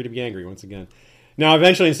reasons for this tree to be angry, once again. Now,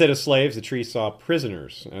 eventually, instead of slaves, the tree saw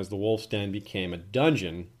prisoners, as the Wolf's Den became a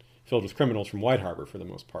dungeon filled with criminals from White Harbor, for the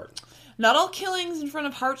most part. Not all killings in front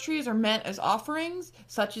of heart trees are meant as offerings,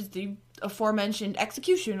 such as the aforementioned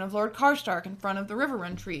execution of Lord Karstark in front of the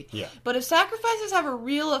Riverrun tree. Yeah. But if sacrifices have a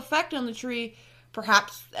real effect on the tree,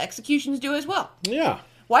 perhaps executions do as well. Yeah.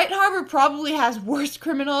 White Harbor probably has worse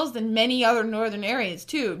criminals than many other northern areas,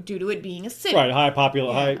 too, due to it being a city. Right, high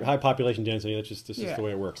population density. That's just the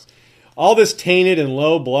way it works. All this tainted and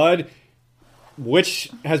low blood, which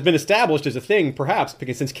has been established as a thing, perhaps,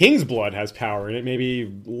 because since king's blood has power in it, maybe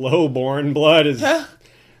low-born blood is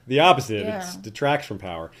the opposite. Yeah. It detracts from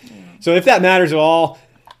power. Yeah. So if that matters at all,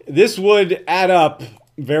 this would add up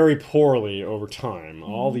very poorly over time. Mm-hmm.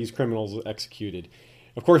 All these criminals executed.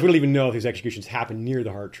 Of course, we don't even know if these executions happen near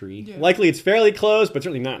the heart tree. Yeah. Likely it's fairly close, but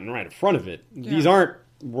certainly not right in front of it. Yeah. These aren't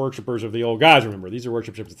worshippers of the old gods, remember. These are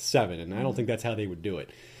worshippers of the Seven, and I don't think that's how they would do it.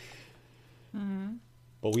 Mm-hmm.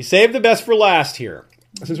 But we saved the best for last here.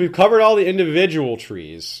 Since we've covered all the individual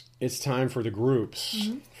trees, it's time for the groups.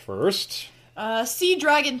 Mm-hmm. First... Sea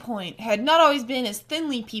Dragon Point had not always been as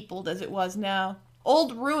thinly peopled as it was now.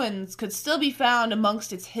 Old ruins could still be found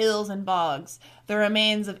amongst its hills and bogs, the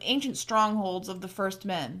remains of ancient strongholds of the first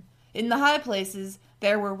men. In the high places,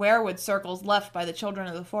 there were weirwood circles left by the children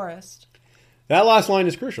of the forest. That last line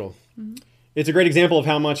is crucial. Mm-hmm. It's a great example of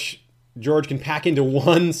how much George can pack into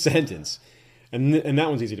one sentence. And that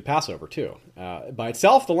one's easy to pass over, too. By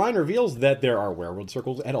itself, the line reveals that there are weirwood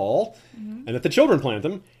circles at all, and that the children plant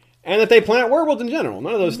them, and that they plant werewolves in general.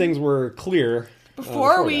 None of those things were clear.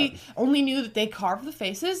 Before we only knew that they carved the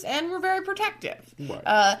faces and were very protective.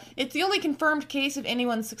 Right. It's the only confirmed case of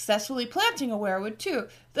anyone successfully planting a weirwood, too.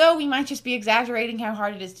 Though we might just be exaggerating how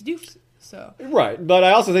hard it is to do so. Right. But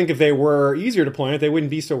I also think if they were easier to plant, they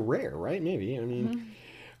wouldn't be so rare, right? Maybe. I mean,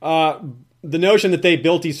 the notion that they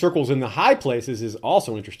built these circles in the high places is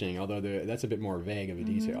also interesting, although that's a bit more vague of a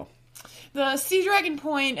detail. The Sea Dragon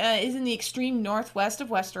Point is in the extreme northwest of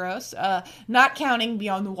Westeros, not counting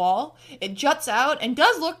beyond the wall. It juts out and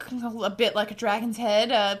does look a bit like a dragon's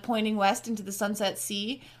head, pointing west into the Sunset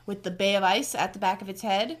Sea with the Bay of Ice at the back of its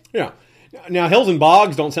head. Yeah. Now, hills and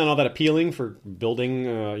bogs don't sound all that appealing for building,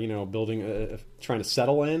 trying to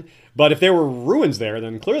settle in. But if there were ruins there,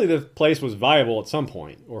 then clearly the place was viable at some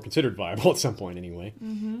point, or considered viable at some point anyway.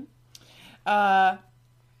 Mm-hmm.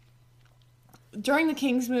 During the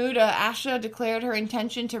Kingsmoot, Asha declared her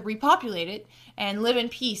intention to repopulate it and live in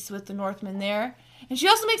peace with the Northmen there. And she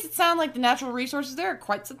also makes it sound like the natural resources there are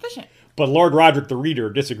quite sufficient. But Lord Roderick the Reader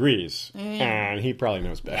disagrees, and he probably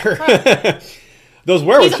knows better. Those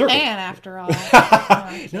weirwood he's a circles. Man, after all.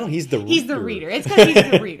 No, he's the reader. He's the reader. It's because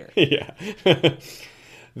he's the reader. Yeah.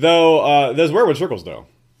 Though, those weirwood circles, though.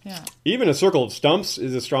 Yeah. Even a circle of stumps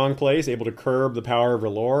is a strong place, able to curb the power of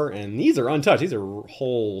R'hllor, and these are untouched. These are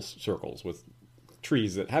whole circles with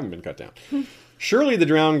trees that haven't been cut down. Surely the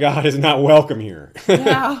drowned god is not welcome here.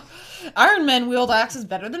 Yeah. Iron Men wield axes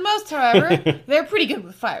better than most, however. They're pretty good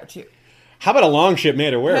with fire, too. How about a longship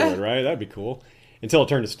made of weirwood, right? That'd be cool. Until it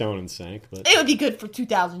turned to stone and sank. But It would be good for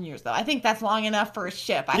 2,000 years, though. I think that's long enough for a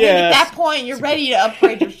ship. I think Yeah, at that point, you're ready to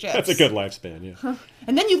upgrade your ships. that's a good lifespan, yeah.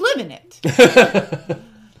 And then you live in it.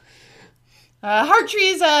 Heart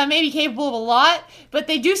trees may be capable of a lot, but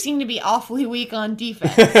they do seem to be awfully weak on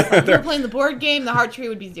defense. Like if you're playing the board game, the heart tree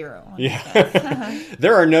would be 0 on defense. Yeah.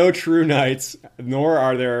 There are no true knights, nor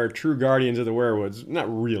are there true guardians of the werewoods. Not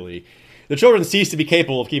really. The children ceased to be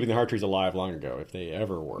capable of keeping the heart trees alive long ago, if they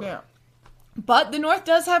ever were. Yeah. But the North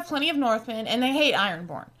does have plenty of Northmen, and they hate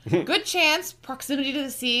Ironborn. Good chance, proximity to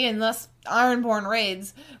the sea, and thus Ironborn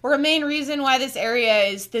raids, were a main reason why this area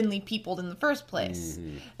is thinly peopled in the first place.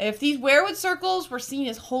 If these werewood circles were seen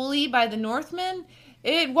as holy by the Northmen,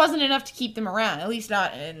 it wasn't enough to keep them around, at least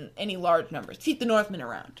not in any large numbers. Keep the Northmen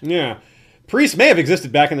around. Yeah. Priests may have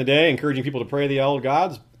existed back in the day, encouraging people to pray to the old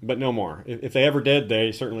gods, but no more. If they ever did,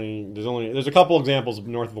 they certainly... There's a couple examples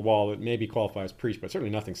north of the wall that maybe qualify as priests, but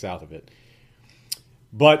certainly nothing south of it.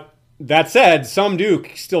 But that said, some do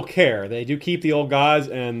still care. They do keep the old gods,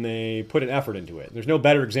 and they put an effort into it. There's no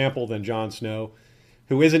better example than Jon Snow,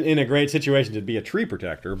 who isn't in a great situation to be a tree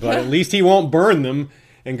protector, but at least he won't burn them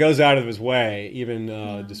and goes out of his way, even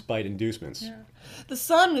despite inducements. Yeah. The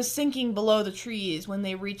sun was sinking below the trees when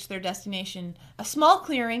they reached their destination, a small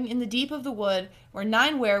clearing in the deep of the wood where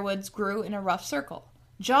 9 werewoods grew in a rough circle.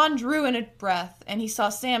 Jon drew in a breath, and he saw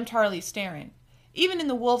Sam Tarly staring. Even in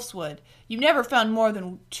the Wolf's Wood, you never found more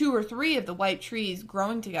than 2 or 3 of the white trees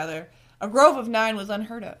growing together. A grove of 9 was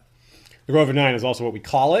unheard of. The Grove of 9 is also what we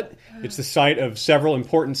call it. It's the site of several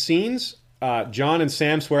important scenes. Jon and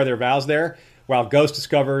Sam swear their vows there, while Ghost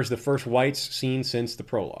discovers the first wights seen since the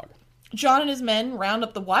prologue. Jon and his men round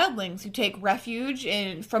up the wildlings who take refuge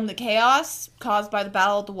from the chaos caused by the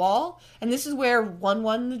battle at the wall, and this is where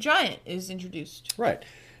One the Giant is introduced. Right.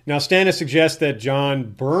 Now, Stannis suggests that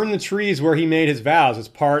Jon burn the trees where he made his vows as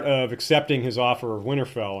part of accepting his offer of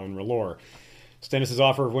Winterfell and R'hllor. Stannis'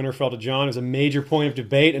 offer of Winterfell to Jon is a major point of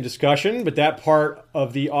debate and discussion, but that part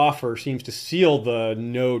of the offer seems to seal the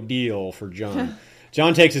no deal for Jon.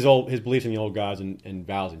 Jon takes his beliefs in the old gods and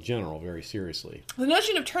vows in general very seriously. The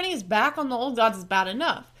notion of turning his back on the old gods is bad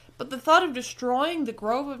enough, but the thought of destroying the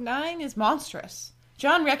Grove of 9 is monstrous.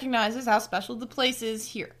 Jon recognizes how special the place is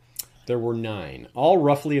here. There were 9, all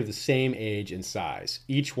roughly of the same age and size.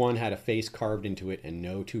 Each one had a face carved into it, and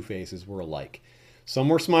no 2 faces were alike. Some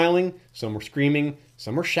were smiling, some were screaming,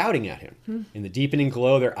 some were shouting at him. In the deepening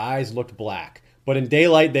glow, their eyes looked black, but in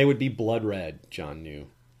daylight they would be blood red, Jon knew.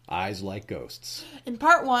 Eyes like ghosts. In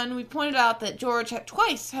part 1, we pointed out that George had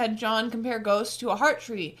twice had Jon compare ghosts to a heart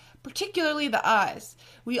tree, particularly the eyes.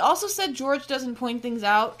 We also said George doesn't point things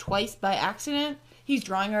out twice by accident. He's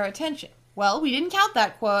drawing our attention. Well, we didn't count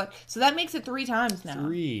that quote, so that makes it 3 times now.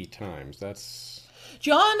 3 times. That's...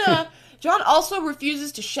 Jon also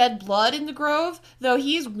refuses to shed blood in the grove, though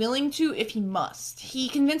he is willing to if he must. He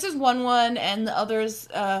convinces One and the others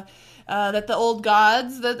that the old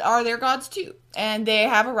gods that are their gods too, and they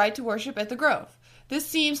have a right to worship at the grove. This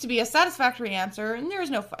seems to be a satisfactory answer, and there is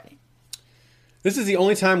no fighting. This is the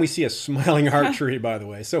only time we see a smiling heart tree, by the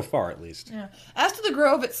way, so far at least. Yeah. As to the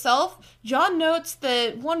grove itself, Jon notes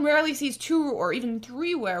that one rarely sees 2 or even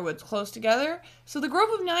 3 werewoods close together, so the Grove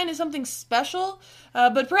of 9 is something special,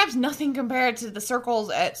 but perhaps nothing compared to the circles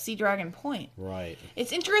at Sea Dragon Point. Right.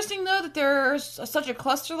 It's interesting, though, that there's such a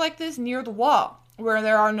cluster like this near the wall, where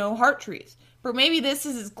there are no heart trees. But maybe this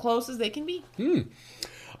is as close as they can be. I'm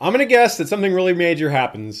going to guess that something really major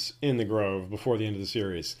happens in the Grove before the end of the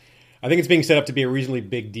series. I think it's being set up to be a reasonably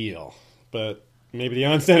big deal, but maybe the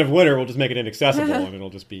onset of winter will just make it inaccessible, and it'll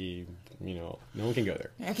just be, no one can go there.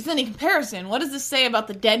 If it's any comparison, what does this say about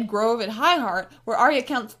the dead grove at Highheart, where Arya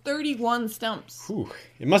counts 31 stumps? Whew.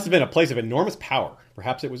 It must have been a place of enormous power.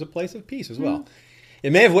 Perhaps it was a place of peace as well.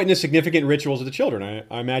 It may have witnessed significant rituals of the children.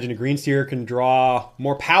 I imagine a Greenseer can draw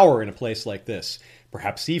more power in a place like this.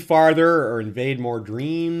 Perhaps see farther or invade more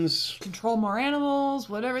dreams. Control more animals,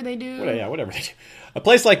 whatever they do. Whatever they do. A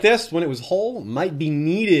place like this, when it was whole, might be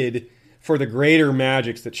needed for the greater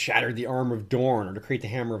magics that shattered the armor of Dorne or to create the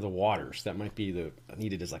Hammer of the Waters. That might be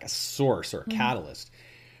needed as like a source or a catalyst.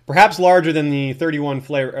 Perhaps larger than the 31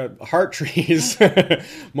 heart trees,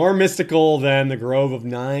 more mystical than the Grove of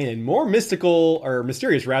 9, and more mystical or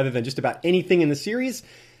mysterious rather than just about anything in the series.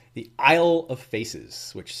 The Isle of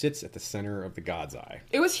Faces, which sits at the center of the God's Eye.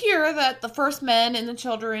 It was here that the first men and the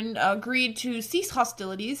children agreed to cease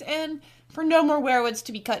hostilities and for no more werewoods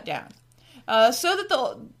to be cut down. So that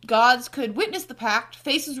the gods could witness the pact,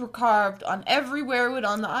 faces were carved on every werewood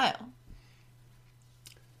on the isle.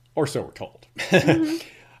 Or so we're told.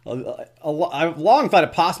 I've long thought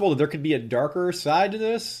it possible that there could be a darker side to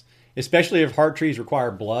this, especially if heart trees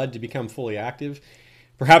require blood to become fully active.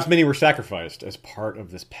 Perhaps many were sacrificed as part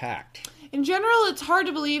of this pact. In general, it's hard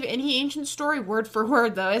to believe any ancient story word for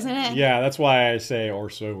word, though, isn't it? Yeah, that's why I say, or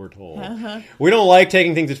so we're told. We don't like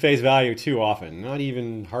taking things at face value too often, not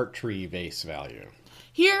even heart tree face value.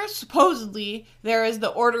 Here, supposedly, there is the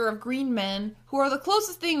Order of Green Men, who are the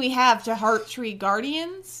closest thing we have to heart tree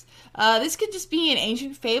guardians. This could just be an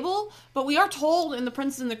ancient fable, but we are told in The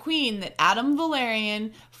Prince and the Queen that Adam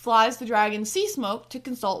Valerian flies the dragon Sea Smoke to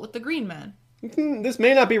consult with the Green Men. This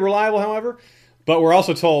may not be reliable, however, but we're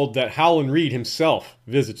also told that Howland Reed himself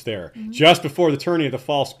visits there just before the tourney of the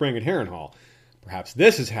Fall Spring at Harrenhal. Perhaps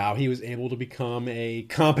this is how he was able to become a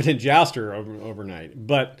competent jouster overnight.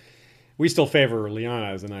 But we still favor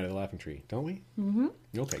Lyanna as the Knight of the Laughing Tree, don't we? Mm-hmm.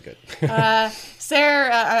 Okay, good.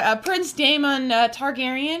 Prince Daemon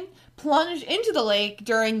Targaryen plunged into the lake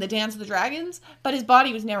during the Dance of the Dragons, but his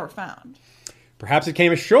body was never found. Perhaps it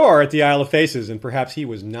came ashore at the Isle of Faces, and perhaps he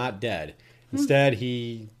was not dead. Instead,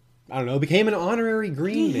 he, I don't know, became an honorary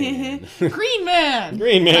Green Man. Green Man!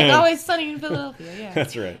 Green Man! Like Always Sunny in Philadelphia, yeah.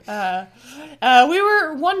 That's right. We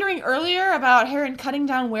were wondering earlier about Harren cutting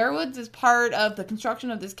down werewoods as part of the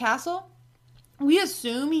construction of this castle. We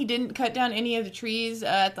assume he didn't cut down any of the trees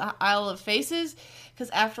at the Isle of Faces, because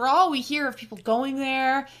after all, we hear of people going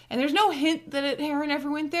there, and there's no hint that Harren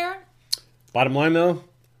ever went there. Bottom line, though,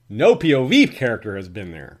 no POV character has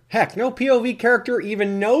been there. Heck, no POV character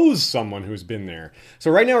even knows someone who's been there.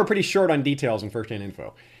 So right now we're pretty short on details and first-hand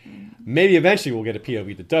info. Maybe eventually we'll get a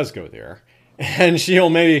POV that does go there. And he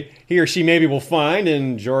or she will find,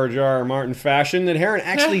 in George R. Martin fashion, that Harren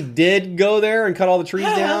actually did go there and cut all the trees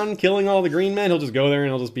down, killing all the Green Men. He'll just go there and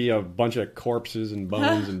it'll just be a bunch of corpses and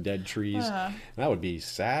bones and dead trees. That would be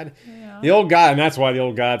sad. Yeah. The old god, and that's why the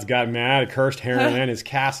old gods got mad, cursed Harren and his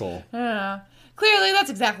castle. Yeah. Clearly, that's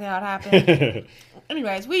exactly how it happened.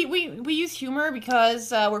 Anyways, we use humor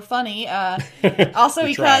because we're funny. Also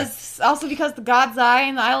because the God's Eye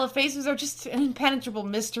and the Isle of Faces are just an impenetrable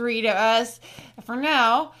mystery to us for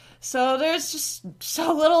now. So there's just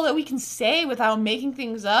so little that we can say without making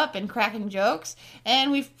things up and cracking jokes, and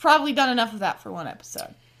we've probably done enough of that for one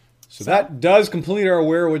episode. So that does complete our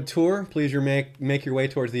Weirwood tour. Please make your way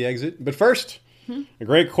towards the exit. But first, a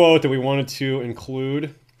great quote that we wanted to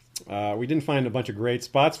include. We didn't find a bunch of great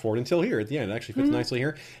spots for it until here at the end. It actually fits nicely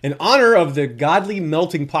here. In honor of the godly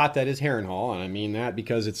melting pot that is Harrenhal, and I mean that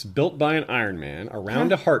because it's built by an Iron Man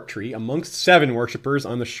around a heart tree amongst 7 worshippers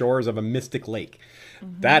on the shores of a mystic lake.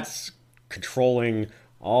 That's controlling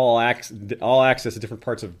all access to different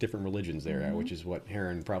parts of different religions there, which is what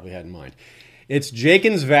Harren probably had in mind. It's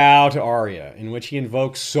Jaqen's vow to Arya, in which he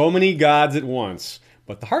invokes so many gods at once,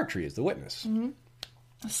 but the heart tree is the witness.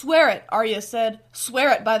 Swear it, Arya said.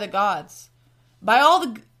 Swear it by the gods. By all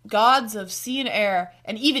the gods of sea and air,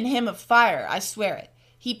 and even him of fire, I swear it.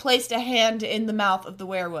 He placed a hand in the mouth of the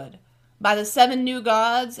weirwood. By the 7 new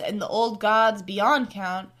gods and the old gods beyond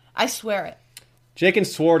count, I swear it. Jaqen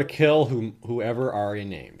swore to kill whoever Arya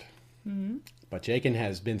named. But Jaqen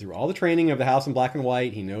has been through all the training of the House in Black and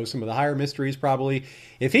White. He knows some of the higher mysteries, probably.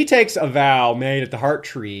 If he takes a vow made at the heart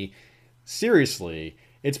tree seriously,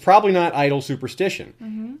 it's probably not idle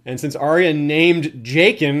superstition. And since Arya named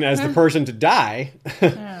Jaqen as the person to die...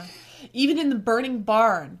 Even in the burning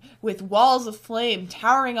barn, with walls of flame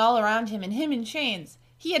towering all around him and him in chains,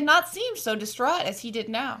 he had not seemed so distraught as he did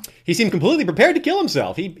now. He seemed completely prepared to kill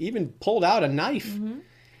himself. He even pulled out a knife.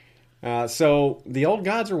 So the old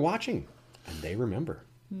gods are watching, and they remember.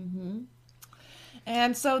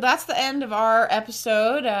 And so that's the end of our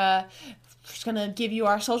episode. Just going to give you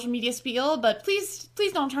our social media spiel, but please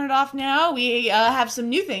don't turn it off now. We have some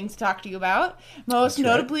new things to talk to you about. Most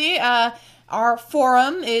notably, our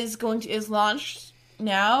forum is launched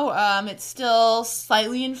now. It's still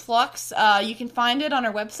slightly in flux. You can find it on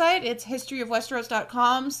our website. It's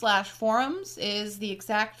historyofwesteros.com/forums is the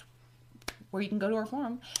exact where you can go to our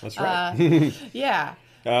forum. That's right. Yeah.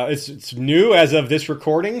 It's new as of this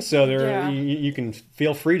recording, so you can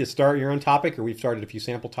feel free to start your own topic, or we've started a few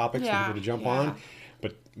sample topics for people to jump on.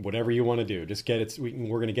 But whatever you want to do, just get it.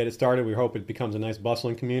 We're going to get it started. We hope it becomes a nice,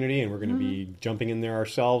 bustling community, and we're going to be jumping in there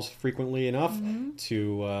ourselves frequently enough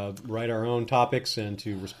to write our own topics and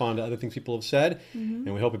to respond to other things people have said.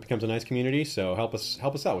 And we hope it becomes a nice community. So help us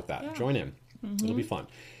out with that. Join in. It'll be fun.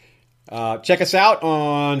 Check us out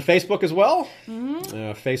on Facebook as well.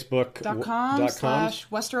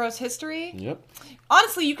 Facebook.com/Westeros History. Yep.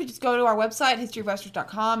 Honestly, you could just go to our website,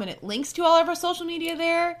 historyofwesteros.com, and it links to all of our social media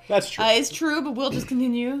there. That's true. It's true, but we'll just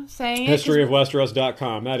continue saying it.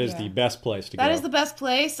 Historyofwesteros.com. That is the best place to go. That is the best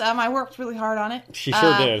place. I worked really hard on it. She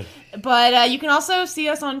sure did. But you can also see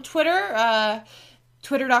us on Twitter.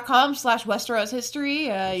 Twitter.com/Westeros History.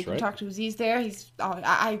 You can talk to Aziz there.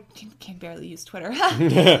 I can barely use Twitter.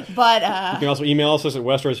 But you can also email us at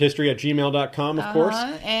westeroshistory@gmail.com, of course.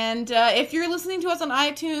 And if you're listening to us on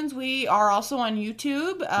iTunes, we are also on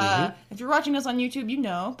YouTube. If you're watching us on YouTube, you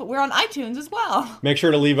know, but we're on iTunes as well. Make sure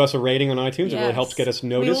to leave us a rating on iTunes. Yes. It really helps get us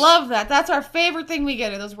noticed. We love that. That's our favorite thing we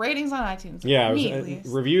get, are those ratings on iTunes. Yeah,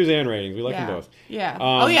 reviews and ratings. We like them both. Yeah.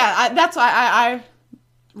 That's why I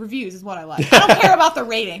reviews is what I like. I don't care about the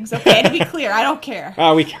ratings, okay? To be clear, I don't care.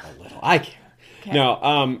 Oh, we care a little. I care. Okay.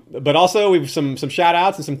 No, but also we've some shout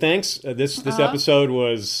outs and some thanks. This episode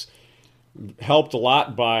was helped a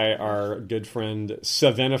lot by our good friend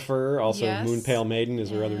Savenifer, also Moonpale Maiden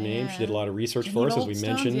is her other name. She did a lot of research for us, as we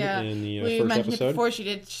mentioned in the first mentioned episode. It before. She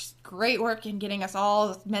did great work in getting us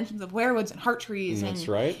all mentions of werewoods and heart trees and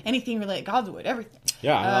anything related to Godswood, everything.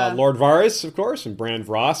 Yeah, Lord Varys, of course, and Brand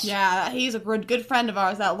Voss. Yeah, he's a good friend of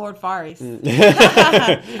ours, that Lord Varys.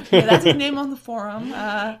 That's his name on the forum.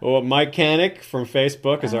 Mike Canick from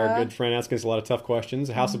Facebook is our good friend, asking us a lot of tough questions.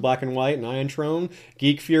 House of Black and White and Iron Throne,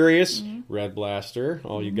 Geek Furious, Red Blaster.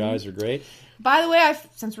 All you guys are great. By the way,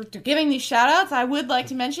 since we're giving these shout-outs, I would like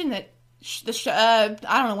to mention that I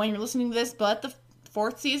don't know when you're listening to this, but the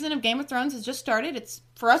 4th season of Game of Thrones has just started. It's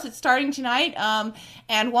starting tonight.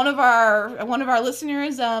 And one of our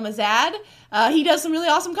listeners, Azad, he does some really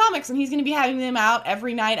awesome comics, and he's going to be having them out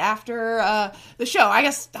every night after the show. I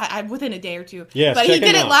guess within a day or two. Yes, but he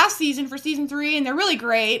did it last season for season 3, and they're really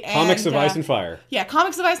great. Comics of Ice and Fire. Yeah,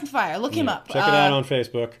 Comics of Ice and Fire. Look him up. Check it out on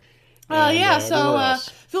Facebook. So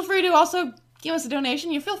feel free to also give us a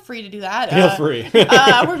donation. You feel free to do that. Feel free.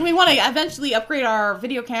 We want to eventually upgrade our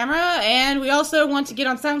video camera, and we also want to get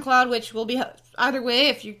on SoundCloud, which will be either way.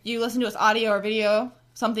 If you listen to us audio or video,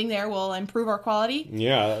 something there will improve our quality.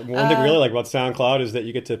 Yeah, one thing we really like about SoundCloud is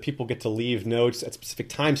that people get to leave notes at specific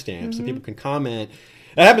timestamps, so people can comment.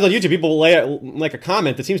 That happens on YouTube. People like a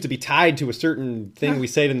comment that seems to be tied to a certain thing we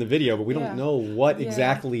said in the video, but we don't know what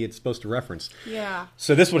exactly it's supposed to reference. Yeah.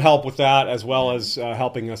 So this would help with that, as well as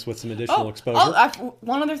helping us with some additional exposure.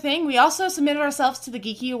 One other thing. We also submitted ourselves to the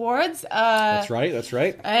Geeky Awards. That's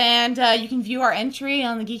right. And you can view our entry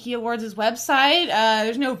on the Geeky Awards' website.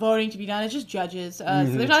 There's no voting to be done. It's just judges. So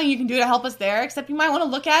there's nothing you can do to help us there, except you might want to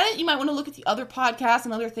look at it. You might want to look at the other podcasts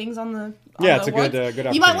and other things on the it's a awards. good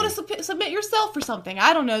opportunity. You might want to submit yourself for something.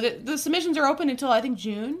 I don't know. The submissions are open until, I think,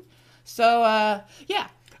 June. So, yeah.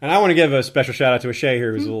 And I want to give a special shout out to Ashay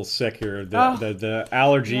here, who's a little sick here. The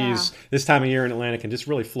allergies this time of year in Atlanta can just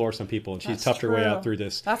really floor some people, and she's toughed her way out through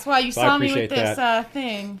this. That's why you saw me with this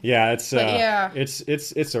thing. Yeah,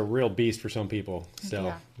 it's a real beast for some people.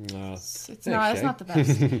 So it's not the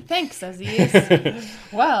best. Thanks, Aziz.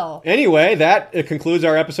 Well, anyway, that concludes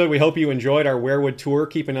our episode. We hope you enjoyed our Werewood tour.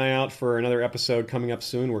 Keep an eye out for another episode coming up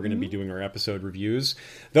soon. We're going to be doing our episode reviews.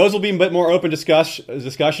 Those will be a bit more open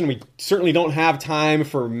discussion. We certainly don't have time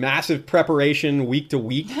for massive preparation week to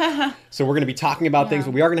week. So we're going to be talking about things,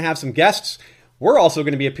 but we are going to have some guests. We're also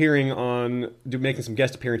going to be making some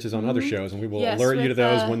guest appearances on other shows, and we will alert you to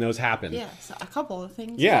those when those happen. Yes, a couple of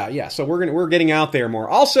things. Yeah. So we're getting out there more.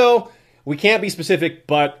 Also, we can't be specific,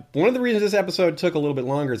 but one of the reasons this episode took a little bit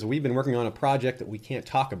longer is that we've been working on a project that we can't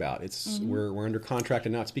talk about. We're under contract to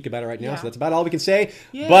not speak about it right now, so that's about all we can say.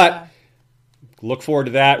 Yeah. But look forward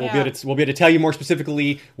to that. We'll be able to tell you more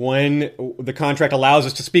specifically when the contract allows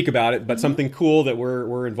us to speak about it, but something cool that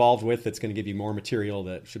we're involved with that's going to give you more material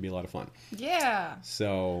that should be a lot of fun. Yeah.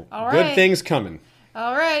 So, good things coming.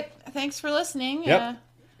 All right. Thanks for listening. Yep.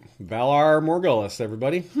 Valar Morghulis,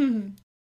 everybody.